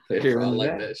 Bro. I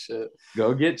like that shit.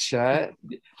 Go get Chet.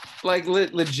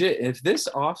 Legit. If this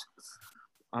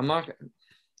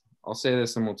I'll say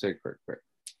this and we'll take a quick break.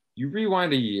 You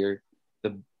rewind a year,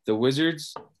 the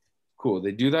Wizards, cool.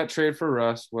 They do that trade for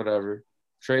Russ, whatever.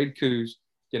 Trade Kuz,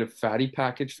 get a fatty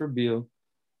package for Beal.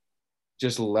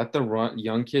 Just let the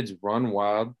young kids run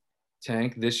wild.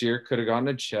 Tank this year could have gotten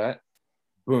a Chet.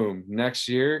 Boom. Next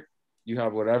year, you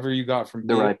have whatever you got from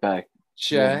Beal. Right back.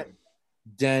 Chet,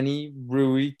 Denny,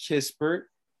 Rui, Kispert.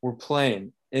 We're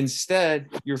playing. Instead,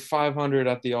 you're 500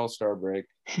 at the All-Star break.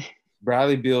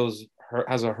 Bradley Beal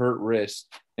has a hurt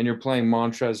wrist, and you're playing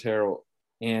Montrezl Harrell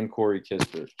and Corey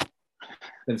Kispert.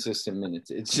 Consistent minutes.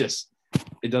 It's just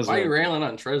it doesn't. Why are you railing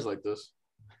on Trez like this?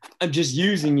 I'm just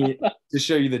using it to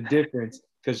show you the difference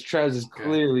because Trez is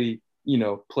clearly,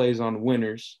 plays on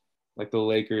winners like the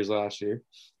Lakers last year.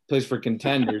 Plays for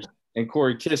contenders. And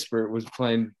Corey Kispert was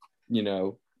playing,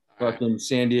 fucking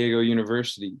San Diego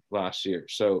University last year.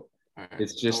 So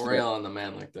it's just don't rail on the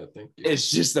man like that. Thank you.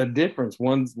 It's just a difference.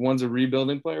 One's a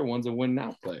rebuilding player, one's a win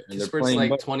now player. And they're playing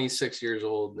like 26 years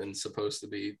old and supposed to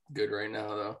be good right now,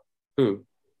 though. Who?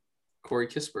 Corey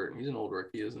Kispert. He's an old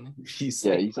rookie, isn't he? He's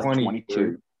like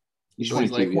 22. He's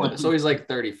like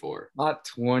 34. Not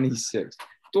 26.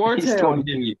 Duarte is old.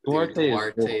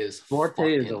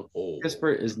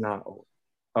 Kispert is not old.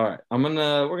 All right,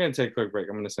 we're gonna take a quick break.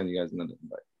 I'm gonna send you guys another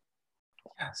invite.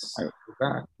 Yes. All right,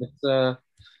 we're back.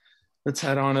 Let's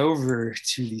head on over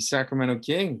to the Sacramento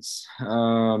Kings.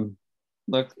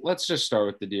 Look, let's just start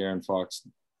with the De'Aaron Fox,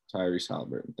 Tyrese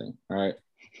Halliburton thing. All right.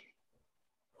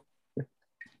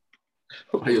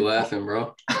 Why are you laughing,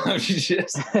 bro?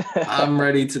 I'm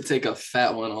ready to take a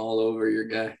fat one all over your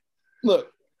guy. Look,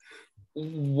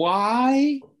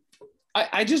 why?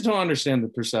 I just don't understand the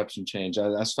perception change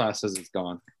as fast as it's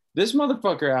gone. This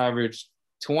motherfucker averaged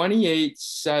 28,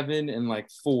 7, and like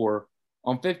 4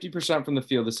 on 50% from the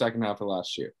field the second half of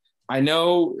last year. I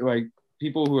know like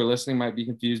people who are listening might be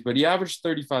confused, but he averaged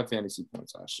 35 fantasy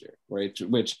points last year, right?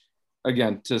 Which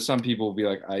again, to some people will be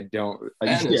like, I did not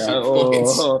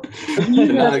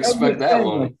expect that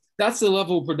one. That's the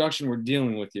level of production we're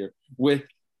dealing with here with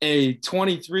a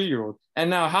 23-year-old. And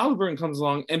now Halliburton comes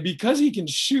along, and because he can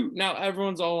shoot, now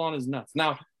everyone's all on his nuts.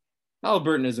 Now,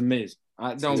 Halliburton is amazing.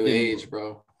 I don't get age,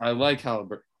 bro. I like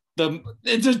Halliburton.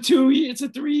 It's a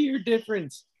 3-year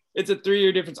difference. It's a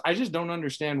 3-year difference. I just don't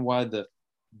understand why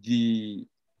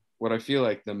what I feel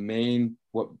like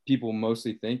what people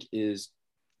mostly think is,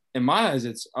 in my eyes,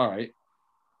 it's all right.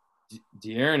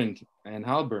 De'Aaron and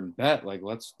Halliburton bet, like,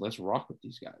 let's rock with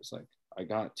these guys. Like, I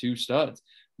got 2 studs.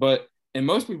 But in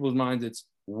most people's minds, it's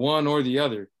one or the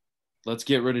other. Let's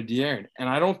get rid of De'Aaron. And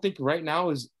I don't think right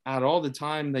now is at all the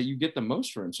time that you get the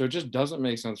most for him. So it just doesn't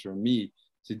make sense for me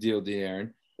to deal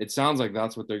De'Aaron. It sounds like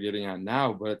that's what they're getting at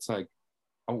now, but it's like,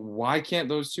 why can't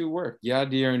those 2 work? Yeah,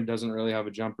 De'Aaron doesn't really have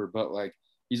a jumper, but like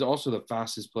he's also the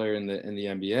fastest player in the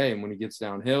NBA. And when he gets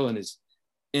downhill and is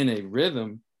in a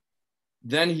rhythm,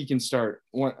 then he can start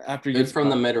after he gets from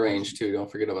the mid-range too.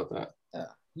 Don't forget about that. Yeah,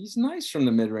 he's nice from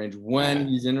the mid-range when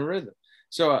he's in a rhythm.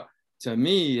 So to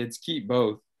me, it's keep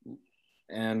both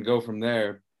and go from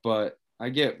there. But I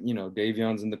get,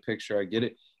 Davion's in the picture. I get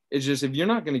it. It's just if you're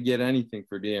not going to get anything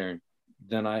for De'Aaron,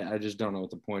 then I just don't know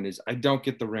what the point is. I don't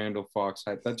get the Randall Fox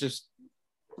hype. That just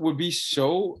would be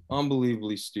so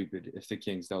unbelievably stupid if the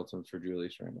Kings dealt him for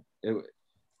Julius Randle.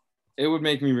 It would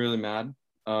make me really mad.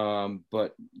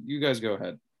 But you guys go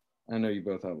ahead. I know you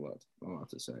both have a lot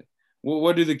to say.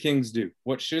 What do the Kings do?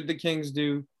 What should the Kings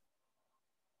do?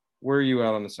 Where are you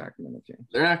at on the Sacramento Kings?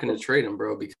 They're not going to trade him,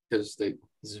 bro, because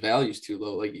his value's too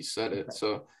low, like you said it.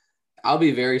 So I'll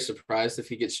be very surprised if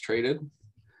he gets traded.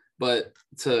 But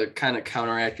to kind of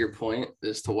counteract your point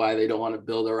as to why they don't want to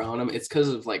build around him, it's because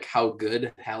of like how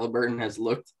good Halliburton has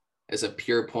looked as a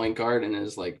pure point guard and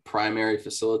as like primary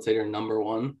facilitator number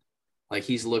 1. Like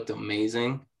he's looked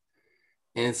amazing.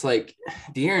 And it's like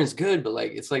De'Aaron's good, but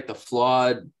like it's like the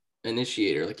flawed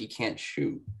initiator. Like he can't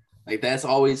shoot. Like that's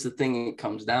always the thing it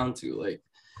comes down to. Like,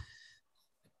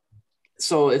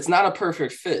 so it's not a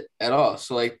perfect fit at all.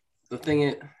 So like the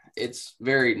thing it's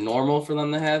very normal for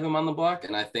them to have him on the block.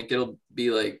 And I think it'll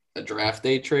be like a draft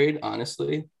day trade,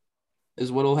 honestly,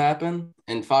 is what'll happen.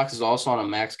 And Fox is also on a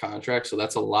max contract. So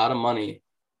that's a lot of money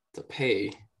to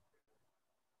pay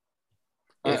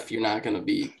if you're not going to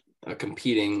be a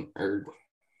competing or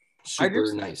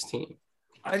super nice team.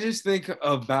 I just think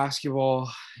of basketball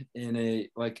in a,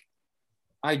 like,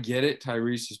 I get it.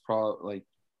 Tyrese is probably like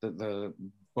the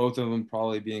both of them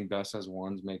probably being best as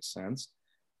ones makes sense,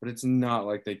 but it's not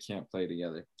like they can't play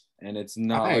together. And it's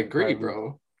not. I agree,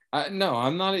 bro. No,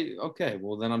 I'm not. Okay,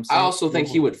 well then I'm saying. I also think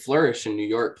he would flourish in New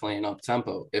York playing up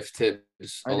tempo if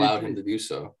Tibbs allowed him to do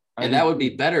so. And that would be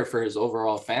better for his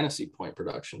overall fantasy point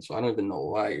production. So I don't even know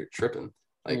why you're tripping.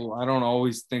 Like, well, I don't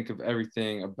always think of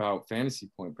everything about fantasy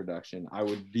point production. I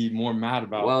would be more mad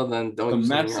about. Well, then don't use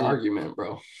your argument,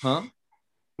 bro. Huh?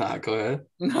 Nah, go ahead.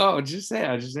 No, just say.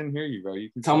 I just didn't hear you, bro.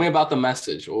 You can tell me about the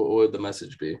message. What would the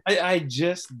message be?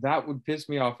 That would piss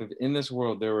me off if in this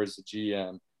world there was a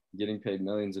GM getting paid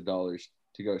millions of dollars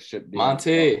to go ship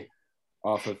Monty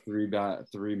off of three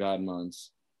bad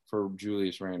months for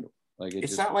Julius Randle. Like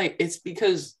it's not like it's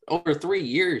because over 3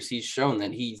 years he's shown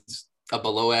that he's a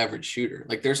below average shooter.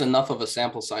 Like there's enough of a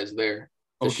sample size there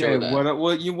to show that.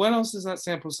 What else does that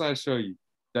sample size show you?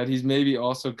 That he's maybe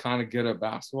also kind of good at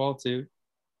basketball too?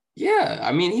 Yeah,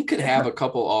 I mean, he could have a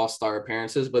couple all-star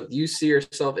appearances, but do you see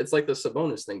yourself, it's like the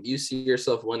Sabonis thing. Do you see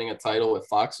yourself winning a title with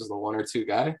Fox as the 1 or 2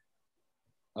 guy?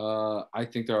 I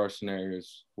think there are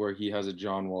scenarios where he has a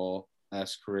John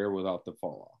Wall-esque career without the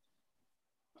fall off.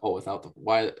 Oh, without the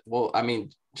why? Well, I mean,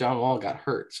 John Wall got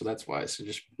hurt, so that's why. So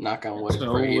just knock on wood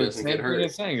and pray he doesn't get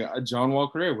hurt. Saying a John Wall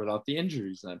career without the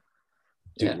injuries, then.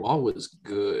 Dude, Wall was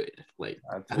good. Like,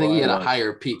 I think he had a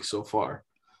higher peak so far.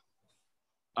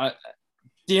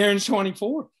 De'Aaron's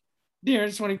 24.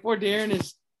 De'Aaron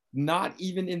is not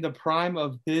even in the prime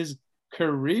of his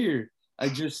career. I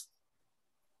just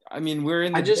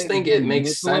think it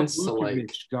makes sense to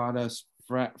like got us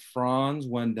Franz,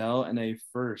 Wendell, and a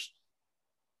first.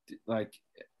 Like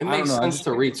it makes sense to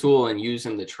retool and use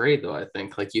in the trade, though. I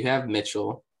think like you have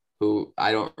Mitchell, who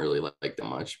I don't really like that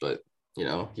much, but you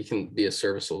know he can be a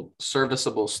serviceable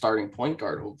starting point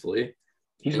guard. Hopefully,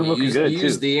 he's been looking good.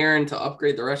 Use De'Aaron to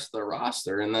upgrade the rest of the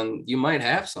roster, and then you might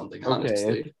have something.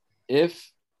 Honestly,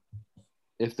 if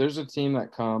there's a team that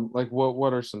like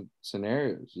what are some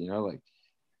scenarios? You know, like.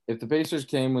 If the Pacers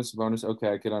came with Sabonis,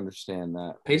 okay, I could understand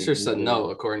that. Pacers said no,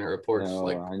 according to reports. No,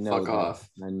 I know fuck off.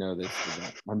 I know they said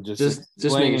that. I'm just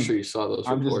making sure you saw those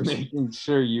reports. I'm just making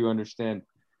sure you understand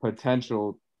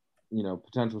potential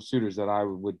suitors that I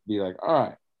would be like, all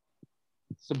right,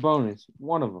 Sabonis,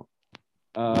 one of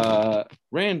them.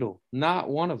 Randall, not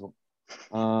one of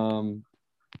them.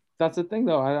 That's the thing,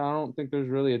 though. I don't think there's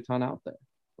really a ton out there.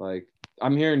 Like,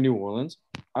 I'm here in New Orleans.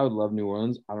 I would love New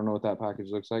Orleans. I don't know what that package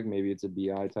looks like. Maybe it's a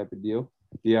BI type of deal.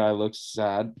 BI looks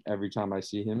sad every time I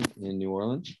see him in New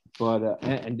Orleans. But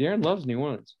and De'Aaron loves New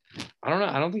Orleans. I don't know.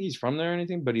 I don't think he's from there or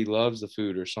anything, but he loves the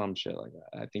food or some shit like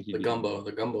that. I think the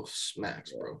gumbo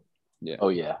smacks, bro. Yeah. Oh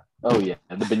yeah.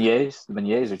 The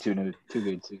beignets are too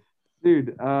good too.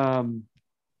 Dude,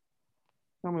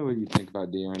 tell me what you think about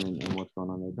De'Aaron and what's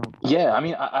going on there. Yeah, I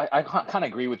mean, I kind of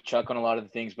agree with Chuck on a lot of the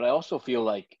things, but I also feel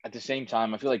like at the same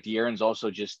time, I feel like De'Aaron's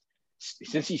also just,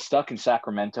 since he's stuck in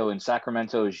Sacramento, and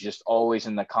Sacramento is just always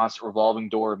in the constant revolving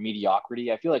door of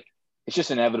mediocrity, I feel like it's just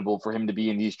inevitable for him to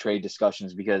be in these trade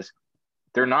discussions because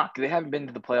they haven't been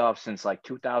to the playoffs since like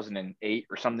 2008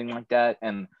 or something like that.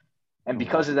 And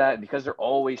because of that, because they're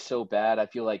always so bad, I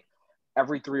feel like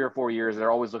every 3 or 4 years, they're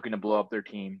always looking to blow up their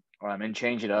team. And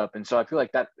change it up. And so I feel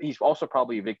like that he's also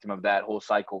probably a victim of that whole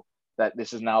cycle, that this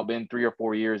has now been 3 or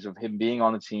 4 years of him being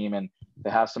on the team, and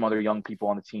they have some other young people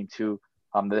on the team too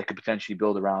that they could potentially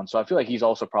build around. So I feel like he's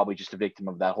also probably just a victim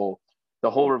of the whole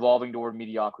revolving door of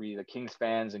mediocrity. The Kings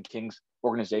fans and Kings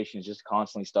organization is just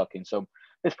constantly stuck in. So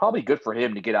it's probably good for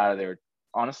him to get out of there.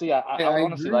 Honestly, I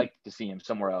honestly like to see him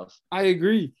somewhere else. I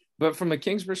agree. But from a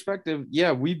Kings perspective,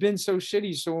 yeah, we've been so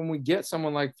shitty. So when we get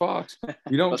someone like Fox,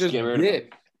 you don't just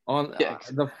get on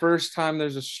the first time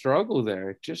there's a struggle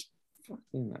there. Just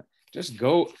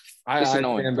go. I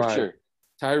stand by sure.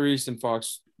 Tyrese and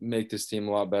Fox make this team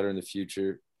a lot better in the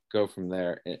future. Go from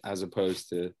there, as opposed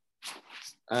to.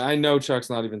 I know Chuck's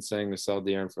not even saying to sell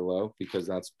De'Aaron for low because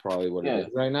that's probably what it is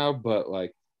right now. But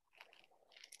like,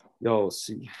 you'll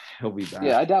see, he'll be back.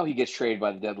 Yeah, I doubt he gets traded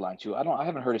by the deadline too. I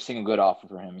haven't heard a single good offer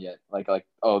for him yet. Like,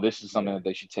 oh, this is something that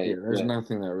they should take. Yeah, there's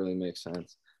nothing that really makes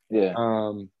sense. Yeah.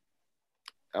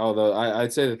 Although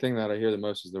I'd say the thing that I hear the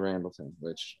most is the Randall thing,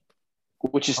 which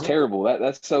is terrible.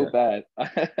 That's so bad.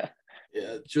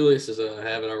 Yeah, Julius is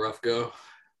having a rough go.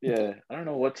 Yeah, I don't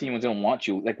know what team was gonna want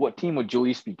you. Like, what team would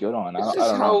Julius be good on? I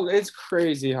don't know. It's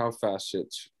crazy how fast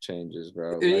shit changes,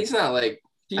 bro. Dude, he's not like.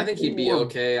 I think he'd be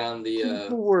okay on the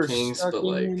Kings, but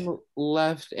like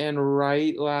left and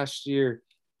right last year.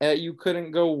 You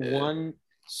couldn't go one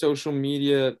social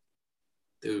media.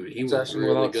 Dude, he was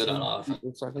really good on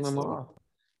offense. Sucking them off.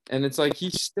 And it's like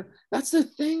that's the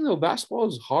thing though. Basketball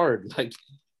is hard. Like,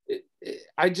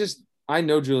 I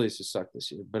know Julius has sucked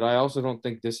this year, but I also don't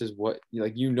think this is what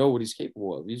what he's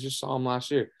capable of. You just saw him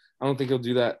last year. I don't think he'll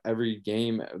do that every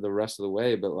game the rest of the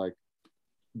way, but like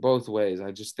both ways,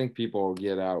 I just think people will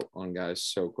get out on guys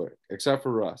so quick. Except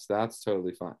for Russ, that's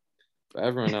totally fine. But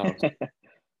everyone else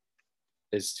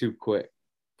is too quick.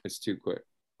 It's too quick.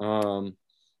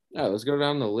 Let's go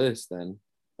down the list then.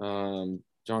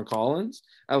 John Collins,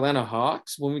 Atlanta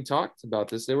Hawks. When we talked about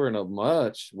this, they were in a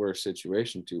much worse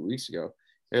situation 2 weeks ago.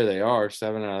 Here they are,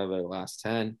 7 out of their last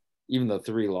 10. Even the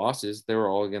 3 losses, they were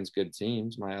all against good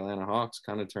teams. My Atlanta Hawks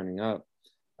kind of turning up.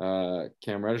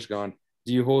 Cam Reddish gone.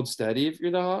 Do you hold steady if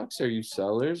you're the Hawks? Are you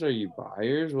sellers? Are you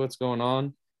buyers? What's going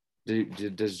on?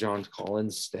 Does John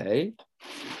Collins stay?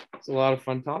 It's a lot of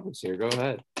fun topics here. Go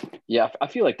ahead. Yeah, I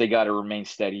feel like they got to remain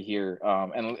steady here.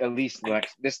 And at least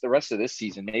the rest of this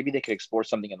season, maybe they could explore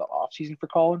something in the offseason for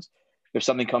Collins if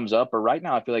something comes up. But right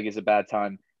now, I feel like it's a bad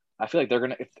time. I feel like they're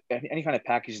gonna, if any kind of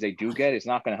package they do get, it's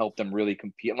not gonna help them really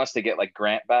compete unless they get like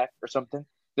Grant back or something.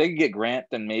 If they can get Grant,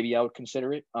 then maybe I would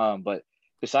consider it. But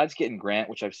besides getting Grant,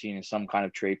 which I've seen in some kind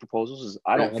of trade proposals,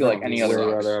 I don't feel like any I'd other.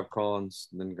 rather have Collins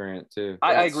than Grant too.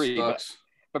 I agree, sucks.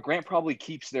 but Grant probably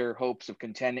keeps their hopes of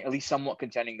contending, at least somewhat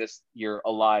contending this year,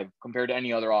 alive compared to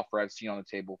any other offer I've seen on the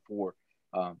table for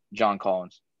John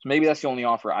Collins. So maybe that's the only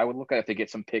offer I would look at if they get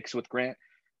some picks with Grant.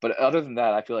 But other than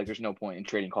that, I feel like there's no point in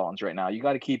trading Collins right now. You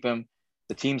got to keep him.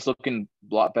 The team's looking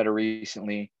a lot better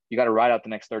recently. You got to ride out the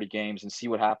next 30 games and see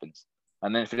what happens.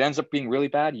 And then if it ends up being really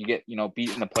bad, you get,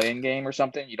 beat in the play-in game or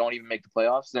something, you don't even make the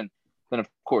playoffs, then of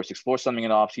course, explore something in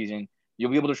the offseason.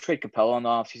 You'll be able to trade Capella in the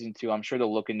offseason too. I'm sure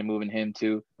they'll look into moving him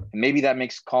too. And maybe that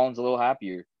makes Collins a little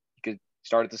happier. You could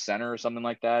start at the center or something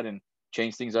like that and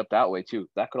change things up that way too.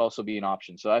 That could also be an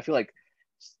option. So I feel like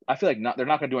they're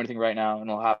not going to do anything right now, and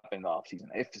it'll happen in the offseason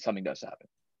if something does happen.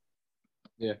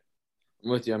 Yeah,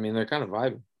 I'm with you. I mean, they're kind of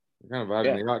vibing.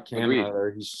 Yeah, they got Cam out of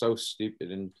there. He's so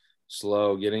stupid and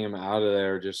slow. Getting him out of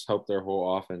there just helped their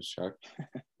whole offense, Chuck.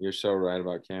 You're so right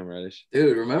about Cam Reddish.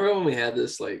 Dude, remember when we had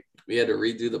this, we had to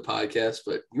redo the podcast,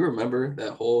 but you remember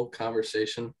that whole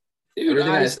conversation? Dude,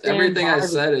 everything I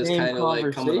said is kind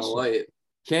of coming to light.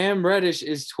 Cam Reddish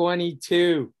is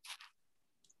 22.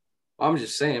 I'm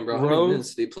just saying, bro. How many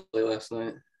minutes did he play last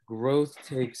night? Growth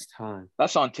takes time.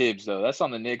 That's on Tibbs, though. That's on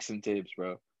the Knicks and Tibbs,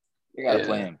 bro. They got to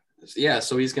play him. Yeah,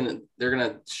 so they're going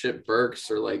to ship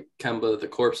Burks or Kemba, the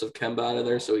corpse of Kemba out of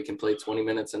there so he can play 20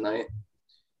 minutes a night.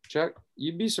 Chuck,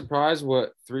 you'd be surprised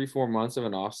what 3-4 months of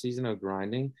an offseason of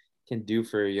grinding can do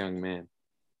for a young man.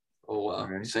 Oh, wow.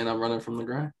 Right. You saying I'm running from the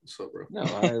grind? What's up, bro? No,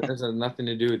 this has nothing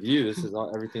to do with you. This is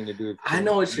everything to do with I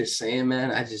know what you're saying,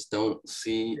 man. I just don't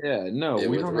see it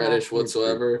with Reddish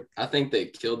whatsoever. I think they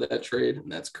killed that trade, and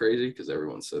that's crazy because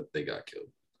everyone said they got killed.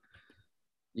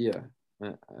 Yeah.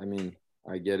 I mean,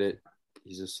 I get it.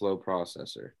 He's a slow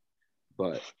processor.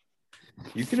 But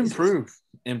you can improve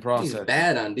in process. He's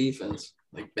bad on defense.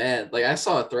 Bad. I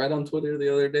saw a thread on Twitter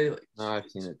the other day. No, I've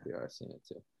seen it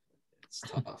too. It's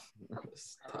tough.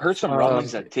 I heard some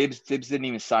rumblings that Tibbs didn't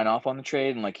even sign off on the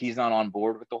trade and he's not on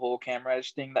board with the whole Cam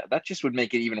Reddish thing. That just would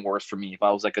make it even worse for me if I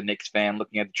was a Knicks fan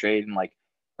looking at the trade and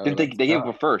they gave up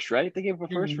a first, right? They gave up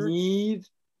a first.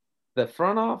 The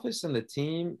front office and the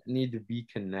team need to be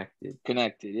connected.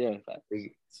 Connected, yeah.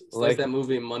 It's like that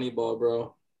movie Moneyball,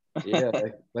 bro. Yeah,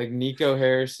 like Nico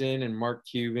Harrison and Mark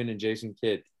Cuban and Jason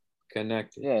Kidd.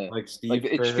 Connected. Yeah. Steve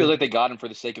it just feels like they got him for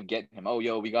the sake of getting him. Oh,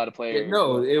 yo, we got to play.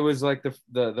 No, it was like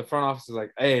the front office is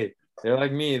like, hey, they're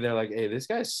like me. They're like, hey, this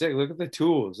guy's sick. Look at the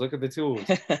tools.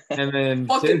 And then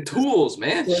fucking tools,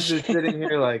 man. Just sitting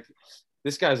here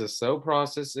this guy's a slow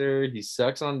processor. He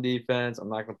sucks on defense. I'm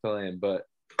not gonna play him, but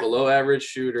below average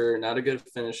shooter, not a good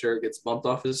finisher, gets bumped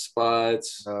off his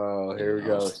spots. Oh, here we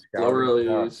go.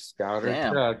 Scouter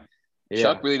Chuck. Yeah.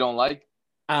 Chuck really don't like.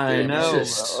 I know.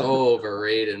 It's just so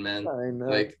overrated, man. I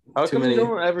know. How come you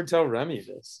don't ever tell Remy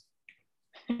this?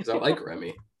 Because I like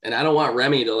Remy. And I don't want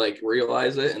Remy to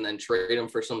realize it and then trade him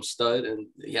for some stud and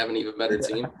you have an even better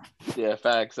team. Yeah,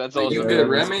 facts. That's all. You good,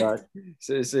 Remy?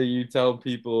 So you tell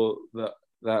people that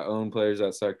own players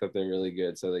that suck that they're really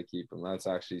good, so they keep them. That's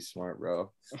actually smart,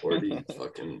 bro. 40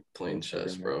 fucking playing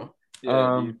chess, bro.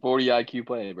 Yeah, 40 IQ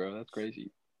play, bro. That's crazy.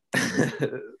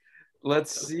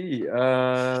 Let's see.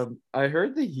 I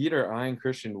heard the Heat are eyeing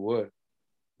Christian Wood.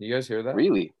 You guys hear that?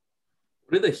 Really?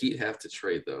 What do the Heat have to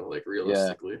trade, though?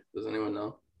 Realistically, does anyone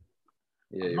know?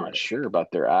 Yeah, I'm not sure about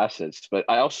their assets, but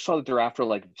I also saw that they're after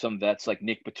some vets like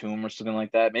Nick Batum or something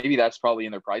like that. Maybe that's probably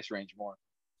in their price range more.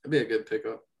 That'd be a good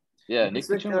pickup. Yeah, Nick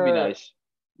Batum would be nice.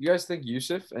 You guys think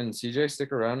Yusuf and CJ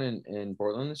stick around in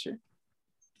Portland this year?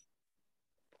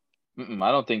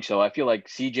 I don't think so. I feel like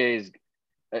CJ's.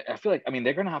 I mean,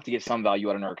 they're going to have to get some value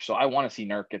out of Nurk. So I want to see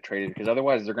Nurk get traded because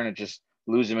otherwise they're going to just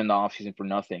lose him in the offseason for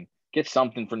nothing. Get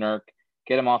something for Nurk.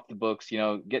 Get him off the books,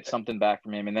 get something back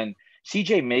from him. And then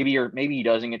CJ, maybe he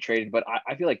doesn't get traded. But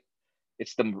I feel like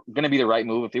it's going to be the right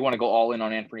move. If they want to go all in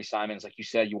on Anthony Simons, like you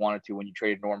said you wanted to when you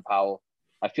traded Norm Powell,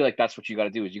 I feel like that's what you got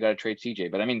to do is you got to trade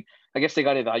CJ. But, I mean, I guess they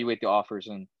got to evaluate the offers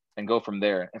and go from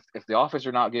there. If the offers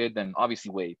are not good, then obviously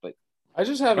wait. But I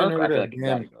just haven't heard a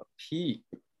damn peep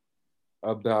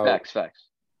about facts.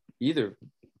 Either,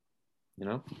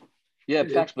 Yeah,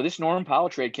 facts. But this Norm Powell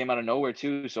trade came out of nowhere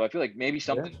too, so I feel like maybe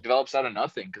something develops out of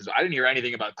nothing because I didn't hear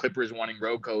anything about Clippers wanting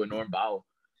Rocco and Norm Powell.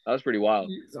 That was pretty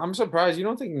wild. I'm surprised. You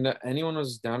don't think anyone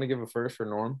was down to give a first for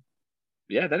Norm?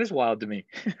 Yeah, that is wild to me.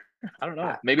 I don't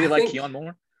know. Maybe they like Keon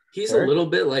more. He's a little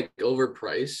bit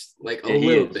overpriced, a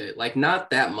little bit,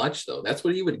 not that much though. That's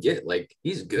what he would get.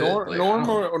 He's good.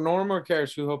 Norm or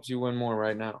Caris, who hopes you win more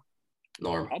right now?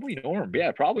 Norm. Probably Norm.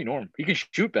 Yeah, probably Norm. He can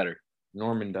shoot better.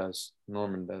 Norman does.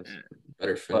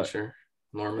 Better finisher.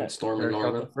 Norman, Storm, and Karras got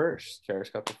Norman.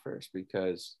 the first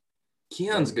because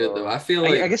Keon's good though. I feel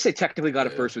like I guess they technically got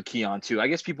it first with Keon too. I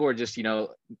guess people are just, they're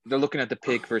looking at the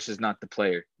pick versus not the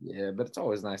player. Yeah, but it's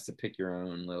always nice to pick your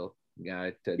own little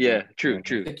guy. True.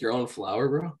 pick your own flower,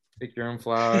 bro. Pick your own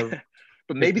flower.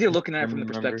 But maybe they're looking at it from the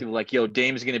perspective of like,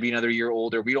 Dame's going to be another year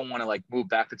older. We don't want to like move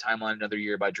back the timeline another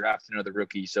year by drafting another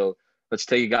rookie. So let's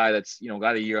take a guy that's,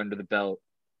 got a year under the belt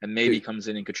and maybe comes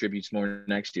in and contributes more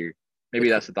next year. Maybe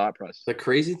that's the thought process. The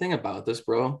crazy thing about this,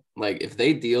 bro, like if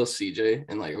they deal CJ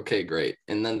and like, okay, great.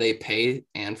 And then they pay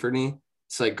Anthony,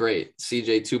 it's like, great.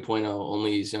 CJ 2.0,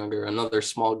 only he's younger. Another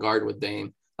small guard with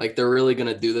Dame. Like they're really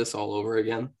going to do this all over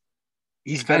again.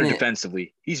 He's better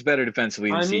defensively. He's better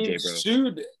defensively than CJ, bro.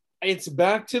 Dude, it's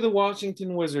back to the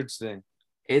Washington Wizards thing.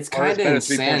 It's kind of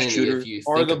insanity if you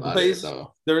think about it,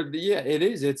 though. It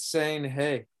is. It's saying,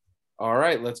 hey, all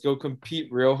right, let's go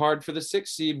compete real hard for the 6th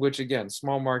seed, which, again,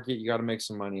 small market, you got to make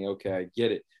some money. Okay, I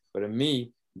get it. But in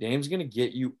me, Dame's going to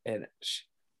get you and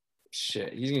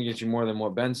shit. He's going to get you more than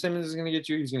what Ben Simmons is going to get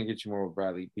you. He's going to get you more what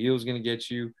Bradley Beal's going to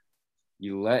get you.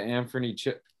 You let Anthony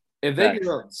chip. If they get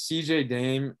CJ,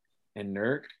 Dame, and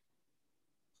Nurk,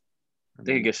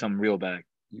 they could get some real back.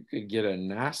 You could get a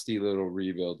nasty little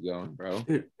rebuild going, bro.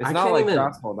 Dude, it's not like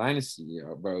Basketball Dynasty,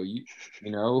 bro. You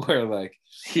know, where like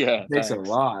it takes a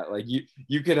lot. Like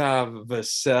you could have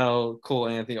Vassell, Cole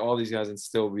Anthony, all these guys, and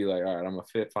still be like, all right, I'm a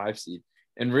fit 5 seed.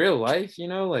 In real life,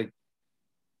 like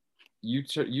you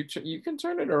can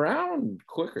turn it around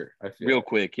quicker. I feel real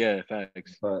quick, yeah,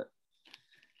 facts. But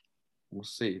we'll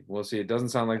see. It doesn't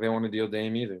sound like they want to deal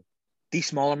Dame either. These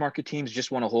smaller market teams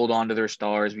just want to hold on to their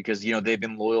stars because, they've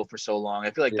been loyal for so long.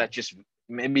 I feel like that just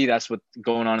maybe that's what's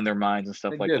going on in their minds and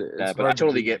stuff like that. But I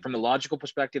totally get from the logical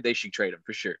perspective, they should trade him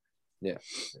for sure. Yeah.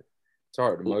 It's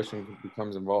hard. Emotion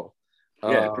becomes involved.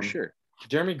 Yeah, for sure.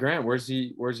 Jeremy Grant, where's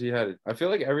he headed? I feel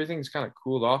like everything's kind of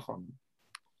cooled off on him.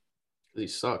 He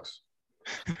sucks.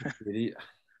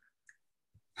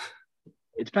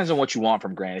 It depends on what you want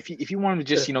from Grant. If you want him to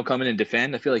just, come in and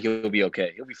defend, I feel like he'll be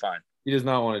okay. He'll be fine. He does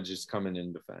not want to just come in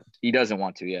and defend. He doesn't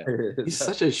want to, yeah. He's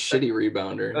such a shitty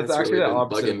rebounder. That's actually really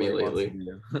bugging me lately.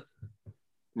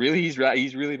 Really? He's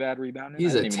really bad rebounder?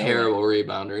 He's a terrible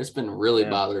rebounder. It's been really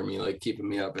bothering me, like keeping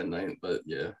me up at night, but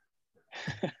yeah.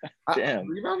 Damn.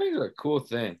 Rebounding is a cool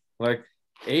thing. Like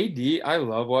AD, I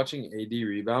love watching AD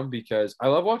rebound because I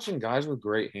love watching guys with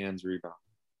great hands rebound.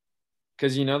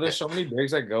 Because, there's so many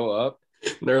bigs that go up.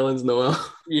 Nerlens Noel.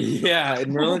 Yeah,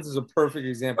 and Nerlens is a perfect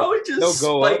example. Oh, he just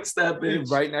spikes that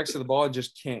bitch right next to the ball and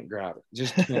just can't grab it.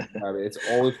 It's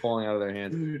always falling out of their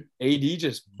hands. Dude. AD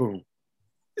just boom,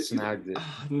 snagged it.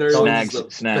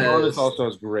 Nerlens also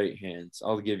has great hands.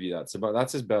 I'll give you that. So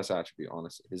that's his best attribute,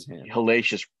 honestly. His hands.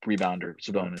 Hellacious rebounder,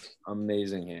 Sabonis.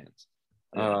 Amazing hands.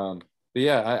 Yeah. But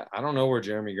yeah, I don't know where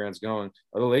Jeremy Grant's going.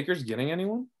 Are the Lakers getting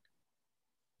anyone?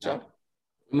 No.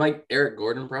 Mike Eric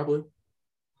Gordon probably.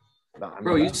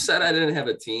 Bro, you said I didn't have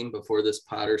a team before this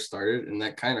Potter started, and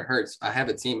that kind of hurts. I have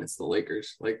a team. It's the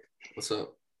Lakers. Like, what's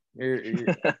up?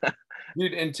 Dude,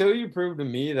 until you prove to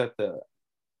me that the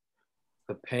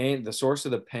pain, the source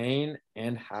of the pain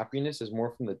and happiness is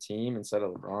more from the team instead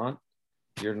of LeBron,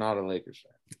 you're not a Lakers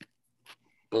fan.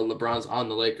 But LeBron's on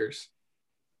the Lakers.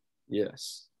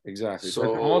 Yes, exactly.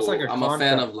 So almost like I'm a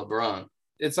fan of LeBron.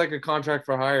 It's like a contract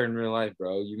for hire in real life,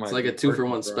 bro. It's like a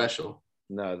 2-for-1 special.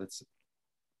 No, that's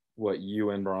what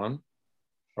you and Bron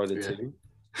are the two.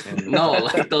 And no,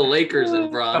 like the Lakers and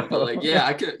Bron, but like me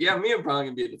and Bron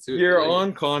can be the two. You're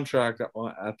on contract at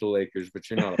the Lakers, but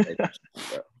you're not a Lakers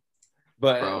fan,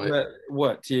 bro. But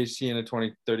what THC in a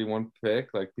 2031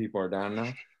 pick? Like people are down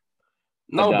now.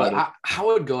 No, but I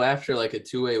would go after like a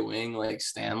 2-way wing like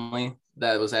Stanley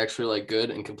that was actually like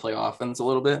good and can play offense a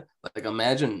little bit. Like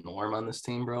imagine Norm on this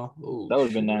team, bro. Ooh, that would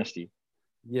have been nasty.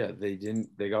 Yeah, they didn't.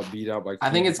 They got beat out by.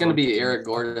 I think it's going to be Eric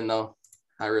Gordon, though.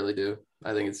 I really do.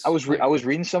 I think it's. I was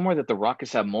reading somewhere that the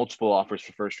Rockets have multiple offers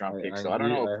for first round picks, so I don't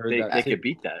know if they could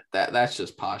beat that. That's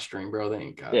just posturing, bro. They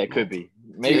ain't got. Yeah, it could be.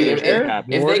 Maybe if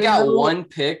they got one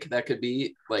pick that could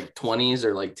be like 20s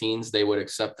or like teens, they would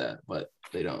accept that, but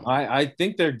they don't. I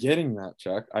think they're getting that,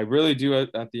 Chuck. I really do.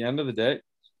 At the end of the day,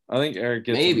 I think Eric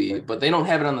gets maybe, but they don't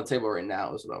have it on the table right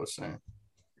now. Is what I was saying.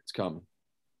 It's coming.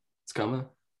 It's coming.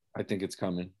 I think it's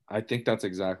coming. I think that's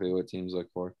exactly what teams look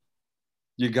for.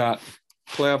 You got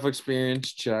playoff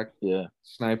experience, check. Yeah.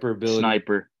 Sniper ability.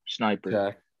 Sniper.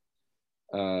 Check.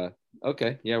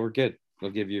 Okay. Yeah, we're good.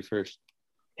 We'll give you first.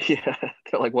 Yeah.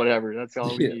 They're like, whatever. That's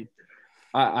all we need.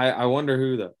 I wonder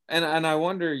who though. And I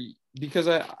wonder, because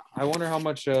I wonder how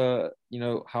much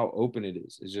how open it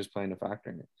is just playing a factor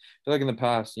in it. I feel like in the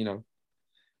past,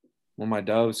 when my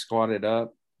Dubs squatted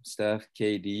up, Steph,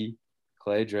 KD,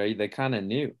 Clay, Dre, they kind of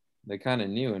knew.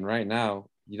 And right now,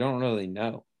 you don't really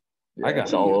know. Yeah, I got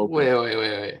it's all open.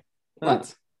 Wait. Huh.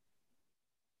 What?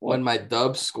 When my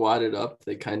Dubs squatted up,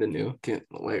 they kind of knew.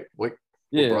 What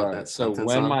Yeah. brought that So sentence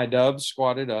when on? my Dubs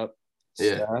squatted up,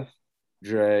 Yeah. Steph,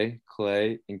 Dre,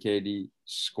 Clay, and KD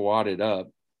squatted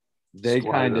up, they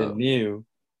Squatted kind of up. knew.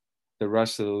 The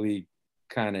rest of the league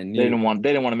kind of knew. They didn't want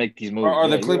to make these moves. Are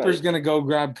the you're Clippers right. going to go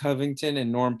grab Covington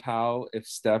and Norm Powell if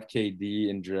Steph, KD,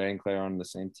 and Dre and Clay are on the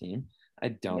same team? I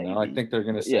don't know. I Maybe. think they're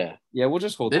going to say, Yeah. we'll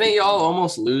just hold. Didn't y'all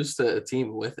almost lose to a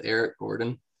team with Eric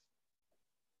Gordon?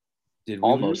 Did we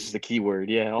Almost lose? is the key word.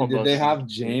 Yeah, And almost. did they have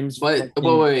James? But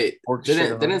fucking wait.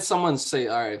 orchestrated Didn't someone say,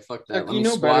 all right, fuck that. Like, Let me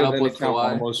squat better up than with to count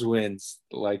Kawhi? almost wins.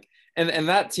 Like, and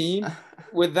that team,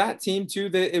 with that team too,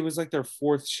 it was like their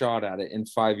fourth shot at it in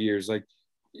 5 years. Like,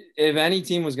 if any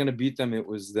team was going to beat them, it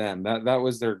was them. That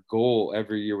was their goal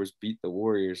every year, was beat the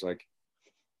Warriors. Like,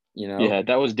 Yeah,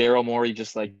 that was Daryl Morey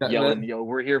just like yelling, "Yo,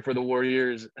 we're here for the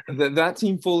Warriors." That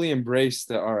team fully embraced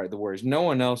the Warriors. No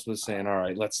one else was saying, all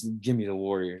right, let's give me the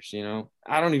Warriors.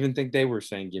 I don't even think they were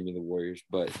saying give me the Warriors,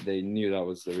 but they knew that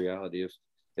was the reality of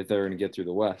if they were going to get through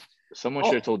the West. Someone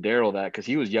should have told Daryl that, because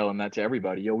he was yelling that to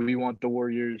everybody. Yo, we want the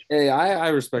Warriors. Hey, I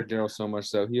respect Daryl so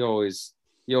much, though. He always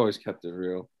kept it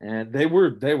real, and they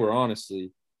were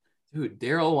honestly. Dude,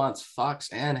 Daryl wants Fox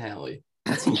and Hallie.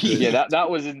 Yeah, that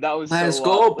was Let's so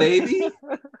go, baby.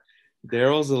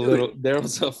 Daryl's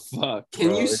a fuck. Can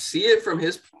bro. you see it from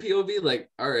his POV? Like,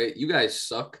 all right, you guys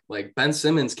suck. Like, Ben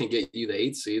Simmons can get you the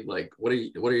 8 seed. Like, what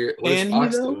is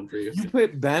Fox doing for you? You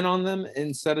put Ben on them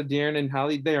instead of De'Aaron and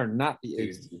Hallie, they are not the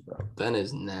 8 seed, bro. Ben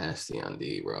is nasty on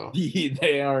D, bro.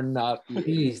 They are not the 8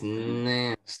 He's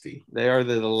nasty. They are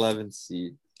the 11th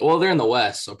seed. Well, they're in the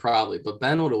West, so probably. But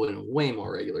Ben would have won way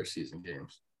more regular season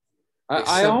games.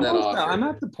 I'm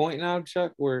at the point now,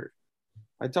 Chuck, where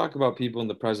I talk about people in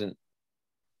the present.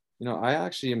 I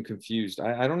actually am confused.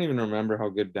 I don't even remember how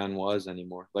good Ben was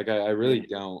anymore. Like, I really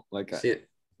don't. Like, see,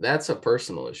 that's a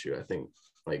personal issue, I think.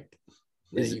 Like,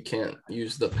 you can't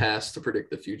use the past to predict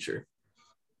the future.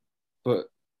 But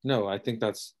no, I think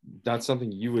that's something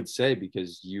you would say,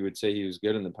 because you would say he was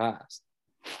good in the past.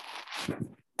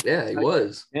 Yeah, he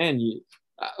was. And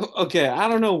okay, I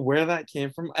don't know where that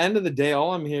came from. End of the day,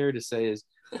 all I'm here to say is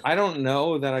I don't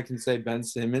know that I can say Ben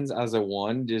Simmons as a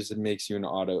 1 just makes you an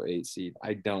auto 8 seed.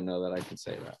 I don't know that I can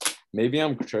say that. Maybe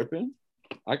I'm tripping.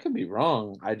 I could be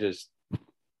wrong.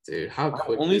 Dude, how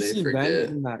quickly I only they see forget.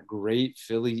 Ben in that great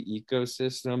Philly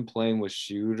ecosystem, playing with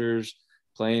shooters,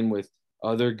 playing with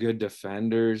other good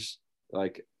defenders.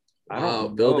 Like, I don't know.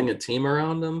 Building a team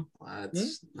around him?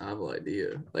 That's a novel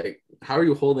idea. Like, how are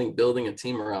you building a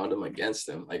team around him against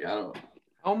him? Like, I don't.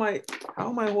 How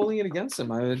am I holding it against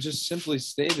him? I just simply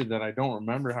stated that I don't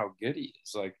remember how good he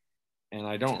is. Like, and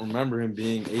I don't remember him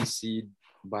being a seed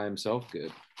by himself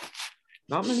good.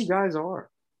 Not many guys are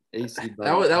a seed.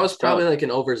 That was probably like an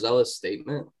overzealous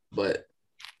statement, but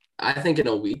I think in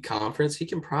a weak conference, he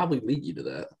can probably lead you to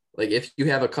that. Like, if you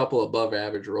have a couple above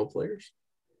average role players.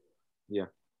 Yeah.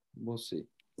 We'll see.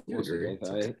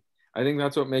 I think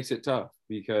that's what makes it tough,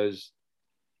 because,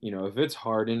 if it's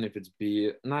Harden, if it's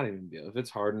if it's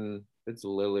Harden, if it's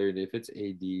Lillard, if it's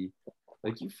AD,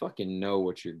 like, you fucking know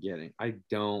what you're getting. I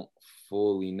don't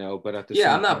fully know, but at the same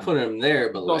I'm not time, putting him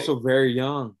there, but he's also very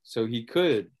young, so he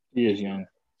could. He is young.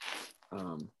 I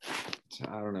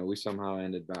don't know. We somehow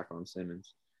ended back on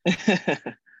Simmons.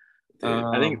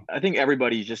 I think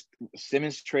everybody's just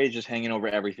Simmons trade just hanging over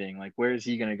everything. Like, where is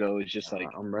he gonna go? It's just like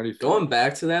I'm ready. Going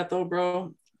back to that though,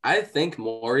 bro. I think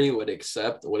Morey would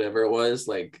accept whatever it was,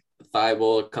 like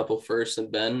Thibault, a couple firsts,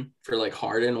 and Ben for like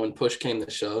Harden when push came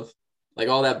to shove. Like,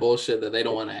 all that bullshit that they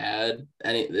don't want to add,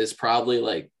 and it is probably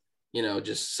like,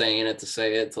 just saying it to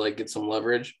say it to like get some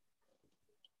leverage.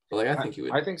 But like, I think he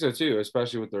would. I think so too,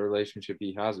 especially with the relationship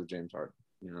he has with James Harden.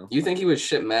 You think he would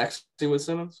ship Maxey with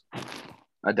Simmons?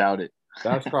 I doubt it.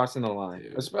 That's crossing the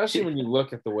line, especially when you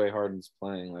look at the way Harden's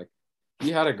playing. Like, he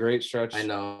had a great stretch. I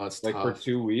know, it's like tough. For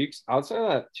 2 weeks. Outside of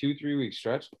that 2-3 week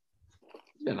stretch,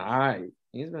 he's been all right.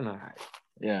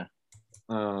 Yeah.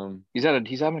 He's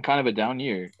having kind of a down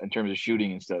year in terms of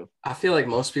shooting and stuff. I feel like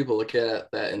most people look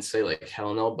at that and say like,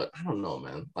 hell no, but I don't know,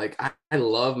 man. Like, I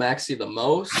love Maxey the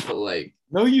most, but like,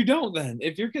 no, you don't. Then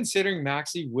if you're considering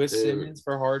Maxey with Simmons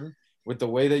for Harden, with the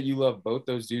way that you love both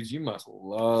those dudes, you must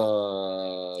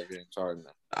love James Harden.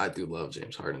 I do love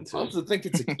James Harden too. I also think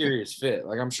it's a curious fit.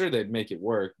 Like, I'm sure they'd make it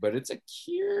work, but it's a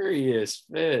curious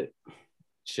fit,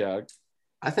 Chuck.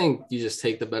 I think you just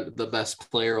take the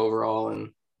best player overall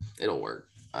and it'll work.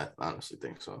 I honestly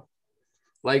think so.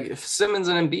 Like if Simmons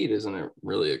and Embiid isn't it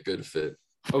really a good fit?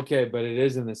 Okay, but it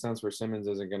is in the sense where Simmons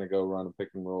isn't going to go run a pick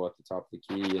and roll at the top of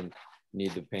the key and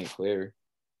need the paint clear.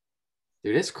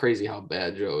 Dude, it's crazy how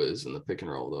bad Joe is in the pick and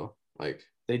roll, though. Like,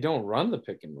 they don't run the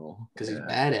pick and roll because he's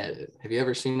bad at it. Have you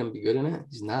ever seen him be good in it?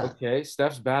 He's not. Okay,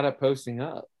 Steph's bad at posting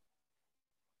up.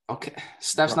 Okay,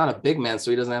 Steph's not a big man, so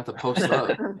he doesn't have to post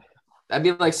up. That'd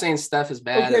be like saying Steph is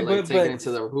bad at like taking it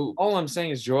to the hoop. All I'm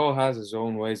saying is Joel has his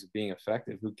own ways of being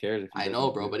effective. Who cares? If I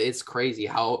know, bro, but it's crazy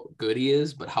how good he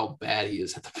is, but how bad he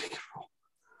is at the pick and roll.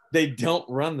 They don't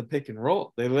run the pick and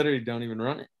roll. They literally don't even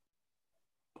run it.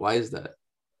 Why is that?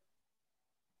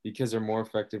 Because they're more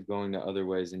effective going to other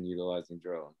ways and utilizing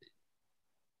Joel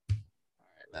Embiid.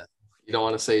 All right, you don't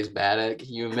want to say he's bad at it. Can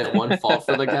you admit one fault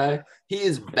for the guy? He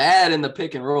is bad in the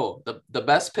pick and roll. The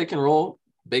best pick and roll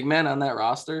big man on that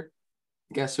roster.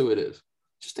 Guess who it is?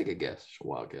 Just take a guess. Just a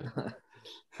wild guess.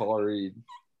 Paul Reed.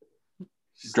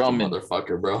 Drummond.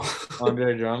 Motherfucker, bro.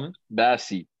 Andre Drummond.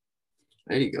 Bassey.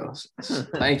 There you go.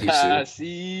 Thank you,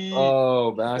 Bassey.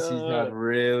 Oh, Bassey's had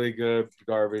really good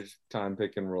garbage time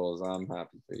pick and rolls. I'm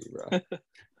happy for you, bro.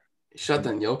 He shut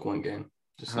down Yoke one game.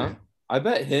 Just saying. I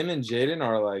bet him and Jaden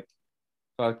are like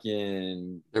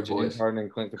fucking they're boys. Harden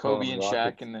and Clint Kobe and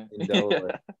Shaq in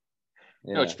Delaware.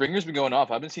 Yeah. No, Springer's been going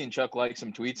off. I've been seeing Chuck like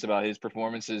some tweets about his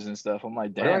performances and stuff. I'm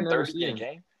like, damn, Thursday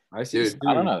game. I see. Dude,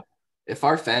 I don't know. If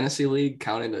our fantasy league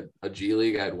counted a G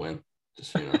League, I'd win.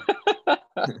 Just so you know.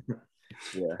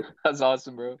 Yeah. That's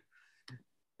awesome, bro.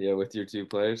 Yeah, with your two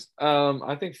players.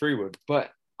 I think Freewood.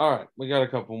 But all right, we got a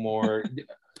couple more.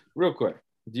 Real quick.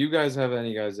 Do you guys have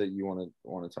any guys that you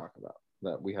want to talk about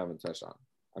that we haven't touched on?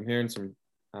 I'm hearing some,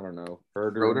 I don't know,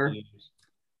 Herder,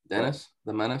 Dennis,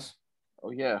 the Menace. Oh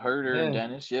yeah, Herder and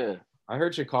Dennis. Yeah. I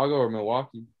heard Chicago or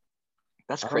Milwaukee.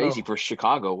 That's crazy for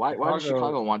Chicago. Why does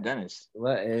Chicago want Dennis?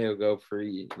 Let Ayo go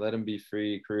free. Let him be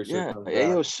free. Caruso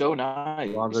Ayo's so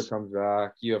nice. Lonzo comes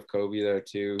back. You have Kobe there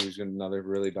too, who's another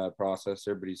really bad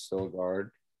processor, but he's still a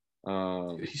guard.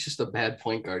 He's just a bad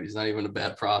point guard. He's not even a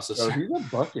bad processor. He's a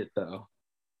bucket though.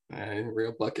 A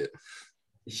real bucket.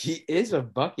 He is a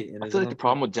bucket. I feel like the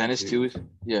problem with Dennis too is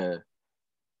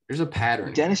there's a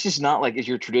pattern. Dennis is not like is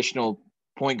your traditional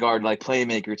point guard like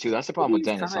playmaker too. That's the problem with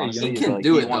Dennis. Honestly. He can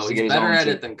do it though. He's better at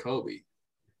it than Kobe.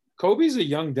 Kobe's a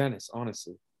young Dennis,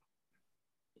 honestly.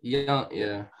 Yeah,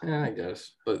 I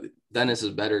guess. But Dennis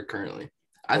is better currently.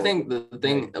 I think the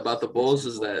thing about the Bulls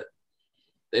is that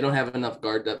they don't have enough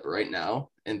guard depth right now,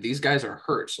 and these guys are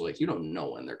hurt. So like you don't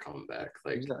know when they're coming back.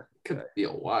 Like it could be a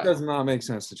while. It does not make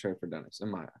sense to trade for Dennis in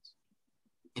my eyes.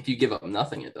 If you give up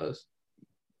nothing, it does.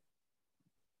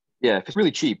 Yeah, if it's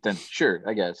really cheap, then sure,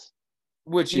 I guess.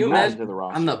 Which you imagine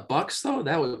on the Bucks though,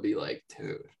 that would be like,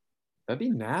 dude, that'd be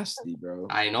nasty, bro.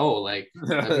 I know, like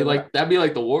that'd be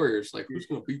like the Warriors. Like, who's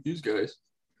gonna beat these guys?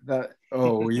 When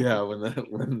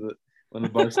the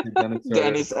Bucks beat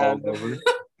Dennis all over.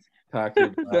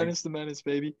 Dennis the Menace,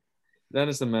 baby.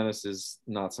 Dennis the Menace is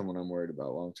not someone I'm worried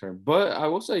about long term, but I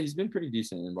will say he's been pretty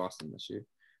decent in Boston this year.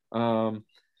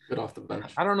 Good off the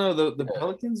bench. I don't know the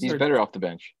Pelicans. He's better off the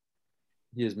bench.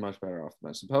 He is much better off the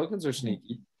bench. The Pelicans are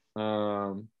sneaky.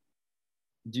 Do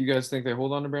you guys think they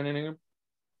hold on to Brandon Ingram?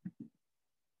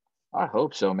 I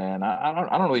hope so, man. I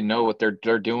don't really know what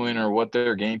they're doing or what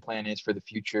their game plan is for the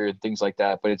future and things like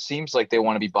that. But it seems like they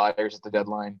want to be buyers at the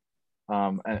deadline,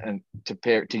 and to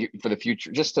pair for the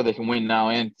future, just so they can win now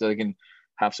and so they can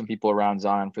have some people around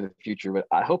Zion for the future. But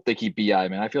I hope they keep Bi,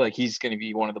 man. I feel like he's going to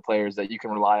be one of the players that you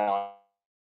can rely on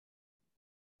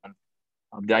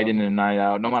night in and night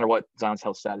out, no matter what Zion's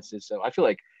health status is. So I feel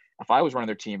like if I was running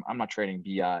their team, I'm not trading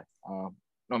Bi. No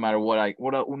matter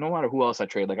no matter who else I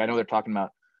trade. Like I know they're talking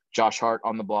about Josh Hart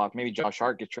on the block. Maybe Josh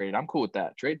Hart gets traded. I'm cool with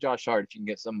that. Trade Josh Hart if you can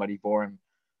get somebody for him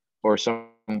or some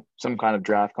kind of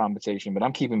draft compensation. But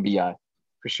I'm keeping Bi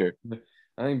for sure.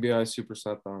 I think Bi is super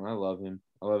slept on. I love him.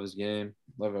 I love his game.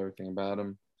 Love everything about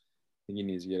him. I think he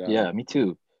needs to get out. Yeah, me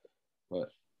too. But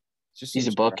just he's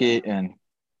a bucket and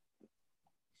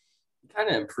he kind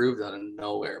of improved out of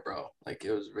nowhere, bro. Like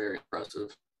it was very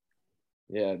impressive.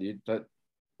 Yeah, dude. But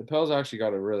the Pels actually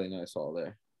got a really nice haul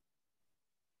there.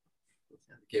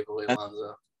 Gave away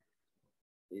Lonzo.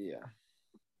 Yeah.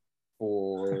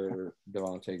 For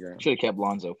Devontae Graham. Should have kept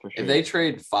Lonzo for sure. If they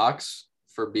trade Fox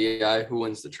for Bi, who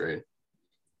wins the trade?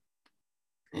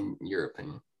 In your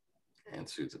opinion and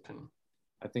Sue's opinion?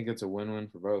 I think it's a win-win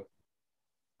for both.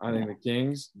 I think the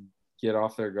Kings get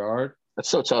off their guard. That's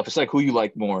so tough. It's like who you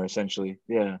like more, essentially.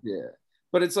 Yeah. Yeah.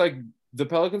 But it's like the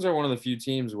Pelicans are one of the few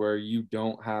teams where you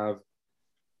don't have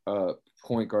a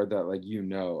point guard that, like,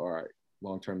 all right,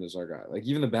 long term is our guy. Like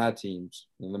even the bad teams,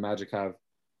 the Magic have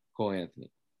Cole Anthony,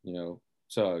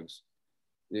 Suggs.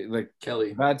 Like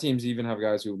Kelly. bad teams even have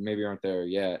guys who maybe aren't there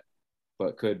yet,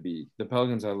 but could be. The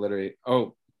Pelicans are literally.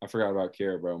 Oh, I forgot about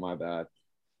Kira, bro. My bad.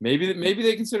 Maybe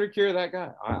they consider Kira that guy.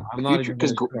 I'm not even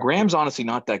because Graham's honestly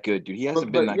not that good, dude. He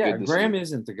hasn't been that good. This Graham year.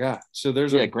 isn't the guy. So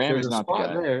there's Graham is not the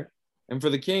guy there. And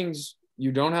for the Kings,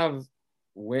 you don't have.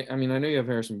 I mean, I know you have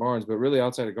Harrison Barnes, but really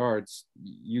outside of guards,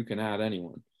 you can add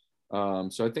anyone.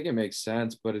 So I think it makes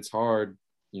sense, but it's hard.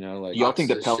 Like y'all think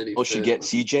the Pelicans should get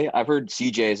CJ? I've heard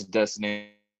CJ is a destination.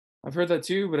 I've heard that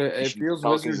too, but it feels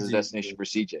Pelicans is a destination for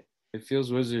CJ. It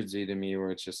feels Wizardsy to me,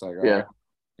 where it's just like, all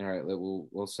right,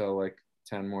 we'll sell like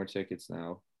 10 more tickets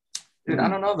now. Dude, I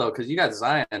don't know though, because you got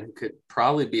Zion, who could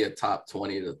probably be a top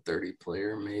 20 to 30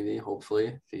 player, maybe, hopefully,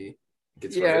 if he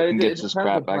gets gets his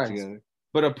crap back together.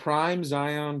 But a prime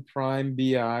Zion, prime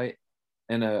BI,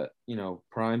 and a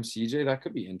prime CJ, that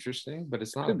could be interesting, but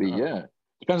it's not. Could be, yeah.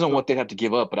 Depends on what they'd have to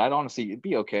give up, but I'd honestly, it'd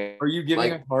be okay. Are you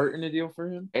giving a Hart in a deal for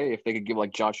him? Hey, if they could give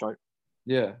like Josh Hart.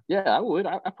 Yeah. Yeah, I would.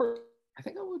 I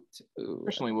think I would too.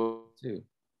 Personally would too.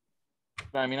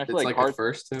 I mean, I feel it's like Hart a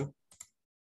first too.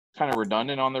 Kind of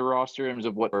redundant on the roster in terms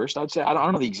of what first I'd say. I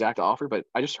don't know the exact offer, but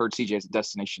I just heard CJ as a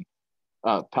destination.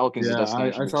 Pelicans is a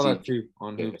destination. I saw that too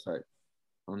on Hoop site.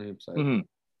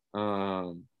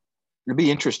 Mm-hmm. It'd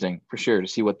be interesting for sure to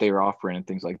see what they were offering and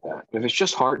things like that. If it's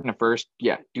just Hart in the first,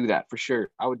 yeah, do that for sure.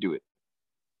 I would do it.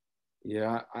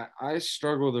 Yeah, I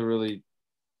struggle to really.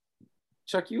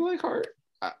 Chuck, you like Hart?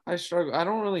 I struggle. I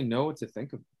don't really know what to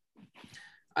think of.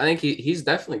 I think he's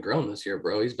definitely grown this year,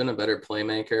 bro. He's been a better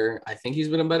playmaker. I think he's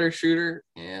been a better shooter,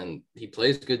 and he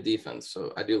plays good defense.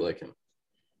 So I do like him.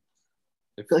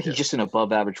 I feel like he's just an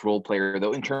above-average role player,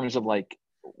 though, in terms of like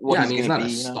what he's not a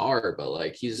star, but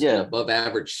like he's an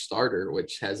above-average starter,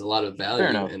 which has a lot of value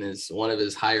and is one of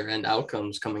his higher-end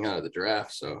outcomes coming out of the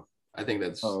draft. So I think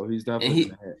that's he's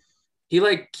definitely he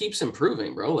like keeps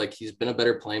improving, bro. Like he's been a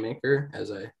better playmaker, as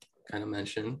I kind of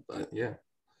mentioned, but yeah.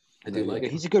 I do like him.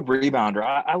 He's a good rebounder.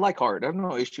 I like Hart. I have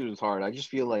no issues with Hart. I just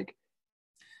feel like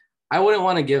I wouldn't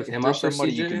want to give him up for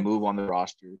somebody CJ. You can move on the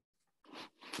roster.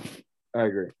 I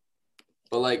agree.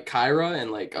 But like Kyra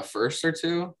and like a first or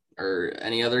two or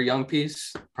any other young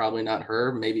piece, probably not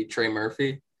her, maybe Trey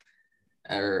Murphy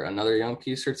or another young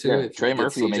piece or two. Yeah, Trey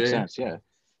Murphy would make sense, yeah.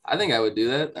 I think I would do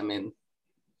that. I mean,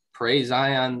 pray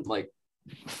Zion like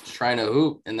trying to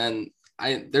hoop, and then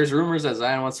there's rumors that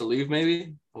Zion wants to leave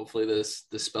maybe. Hopefully this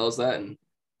dispels that and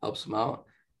helps him out.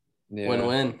 Yeah.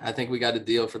 Win-win. I think we got a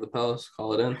deal for the Pels.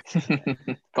 Call it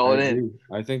in. Call it in.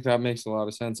 I think that makes a lot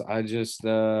of sense. I just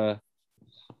I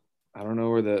don't know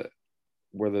where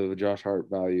the Josh Hart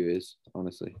value is,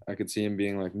 honestly. I could see him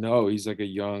being like, no, he's like a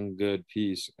young, good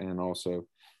piece. And also,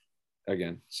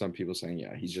 again, some people saying,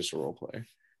 yeah, he's just a role player.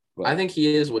 But I think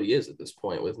he is what he is at this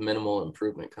point with minimal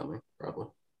improvement coming, probably.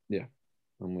 Yeah,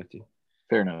 I'm with you.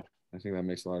 Fair enough. I think that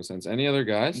makes a lot of sense. Any other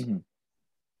guys? Mm-hmm.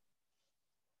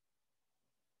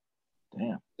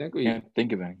 Damn. I think we can't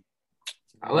think of any.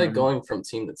 I like going from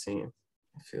team to team.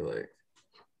 I feel like.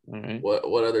 All right.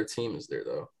 What other team is there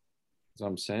though? That's what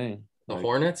I'm saying. The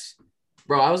Hornets?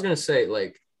 Bro, I was gonna say,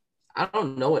 like, I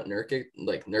don't know what Nurkic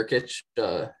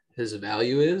his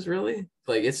value is really.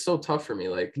 Like, it's so tough for me.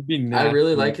 Like, I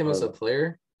really like him as a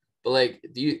player. But like,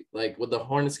 would the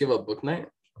Hornets give up Book Night?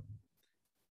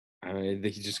 I mean, he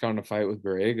just got in a fight with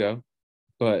Borrego,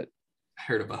 but I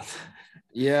heard about that.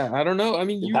 Yeah, I don't know. I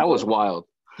mean, that was wild.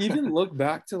 Even look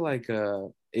back to like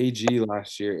AG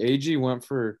last year. AG went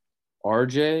for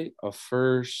RJ a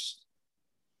first,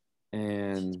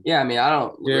 and I mean, I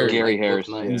don't Gary Harris,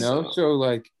 so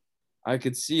like I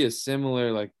could see a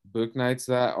similar like Book Nights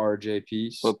that RJ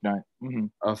piece, Book Night,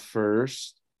 a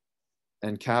first,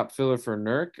 and cap filler for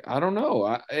Nurk. I don't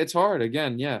know. It's hard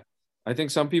again. Yeah. I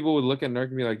think some people would look at Nurk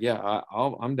and be like, yeah,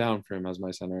 I'm down for him as my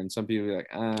center. And some people would be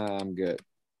like, I'm good.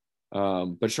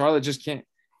 But Charlotte just can't.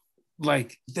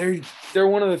 Like, they're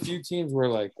one of the few teams where,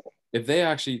 like, if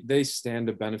they stand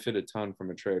to benefit a ton from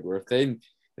a trade, where if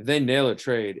they nail a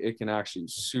trade, it can actually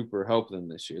super help them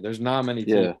this year. There's not many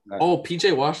teams.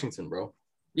 PJ Washington, bro.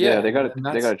 Yeah, they got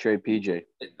to trade PJ.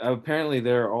 Apparently,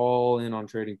 they're all in on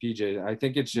trading PJ. I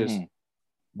think it's just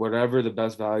whatever the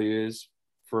best value is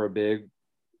for a big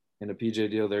in a PJ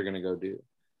deal, they're going to go do.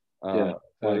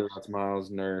 Whether that's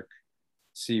Miles, Nurk,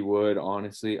 C. Wood,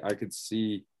 honestly, I could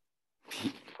see,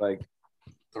 like,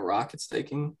 the Rockets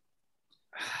taking.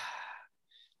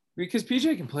 Because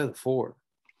PJ can play the 4.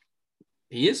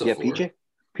 He is a 4. PJ.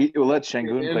 We'll let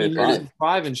Şengün play the 5. He's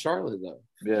 5 in Charlotte, though.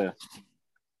 Yeah.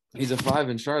 He's a 5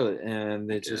 in Charlotte,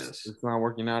 and it's not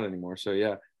working out anymore. So,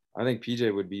 yeah, I think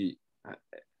PJ would be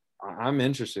 – I'm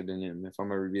interested in him if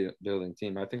I'm a rebuilding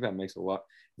team. I think that makes a lot.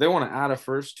 If they want to add a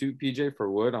first to PJ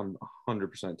for Wood, I'm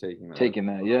 100% taking that. Taking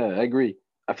that, yeah, I agree.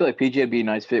 I feel like PJ would be a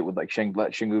nice fit with like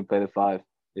let Shingu play the 5.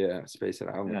 Yeah, space it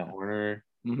out in the corner.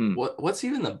 Mm-hmm. What's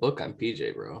even the book on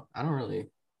PJ, bro? I don't really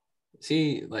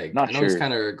see. Like, Not I know sure. he's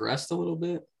kind of regressed a little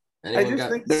bit. I just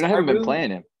think they haven't been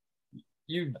playing him.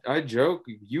 I joke,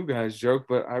 you guys joke,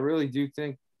 but I really do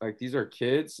think like these are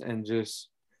kids and just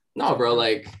no, bro.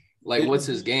 Like what's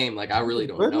his game? Like, I really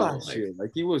don't know. Last year.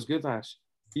 Like he was good last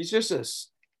year.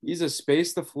 He's a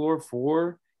space the floor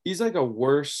 4. He's like a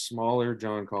worse, smaller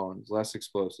John Collins, less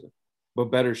explosive, but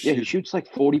better shoot. Yeah, he shoots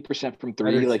like 40% from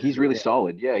 3. Like he's really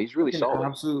solid. Yeah, he's really solid.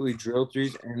 Absolutely drill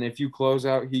threes, and if you close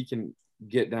out, he can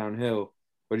get downhill.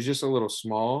 But he's just a little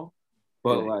small.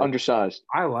 But like undersized.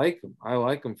 I like him. I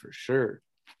like him for sure.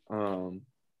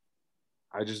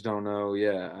 I just don't know.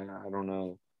 Yeah, I don't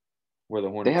know where the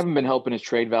Hornets. They haven't been helping his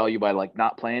trade value by like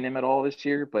not playing him at all this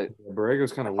year. But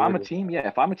Borrego's kind of. If I'm a team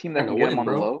that can get him on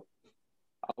the low,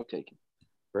 I'll take him.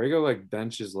 Borrego like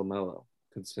benches LaMelo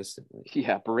consistently.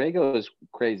 Yeah, Borrego is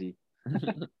crazy. He's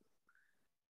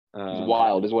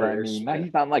wild, is what I mean.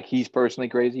 He's not like he's personally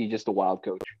crazy. He's just a wild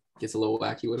coach. Gets a little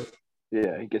wacky with it.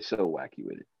 Yeah, he gets so wacky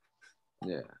with it.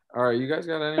 Yeah. All right, you guys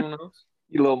got anyone else?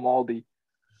 You little Maldy.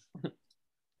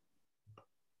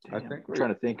 I think we're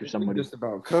trying to think of somebody. Just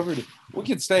about covered it. We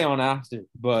could stay on after,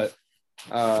 but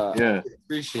I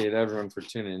appreciate everyone for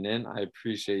tuning in. I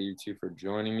appreciate you two for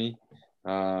joining me.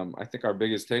 I think our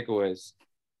biggest takeaways: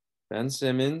 Ben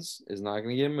Simmons is not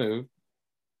going to get moved.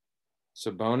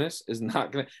 Sabonis is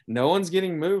not going to. No one's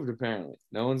getting moved. Apparently,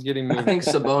 no one's getting moved. I think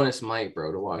Sabonis might,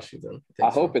 bro, to Washington. I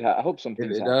hope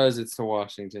something. If it does, it's to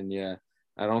Washington. Yeah,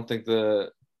 I don't think the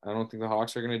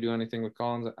Hawks are going to do anything with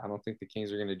Collins. I don't think the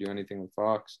Kings are going to do anything with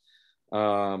Fox.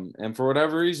 And for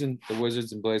whatever reason, the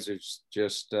Wizards and Blazers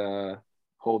just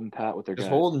holding pat with their guys.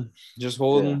 Just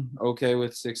holding. Yeah. Okay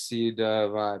with 6 seed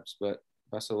vibes, but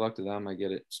best of luck to them. I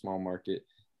get it. Small market.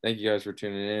 Thank you guys for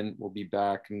tuning in. We'll be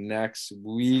back next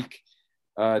week.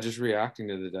 Just reacting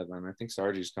to the deadline. I think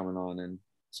Sargi's coming on and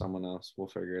someone else. We'll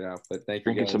figure it out. But thank you.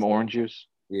 Drinking some orange juice.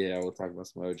 Yeah, we'll talk about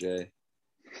some OJ.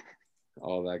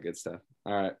 All that good stuff.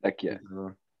 All right. Heck yeah.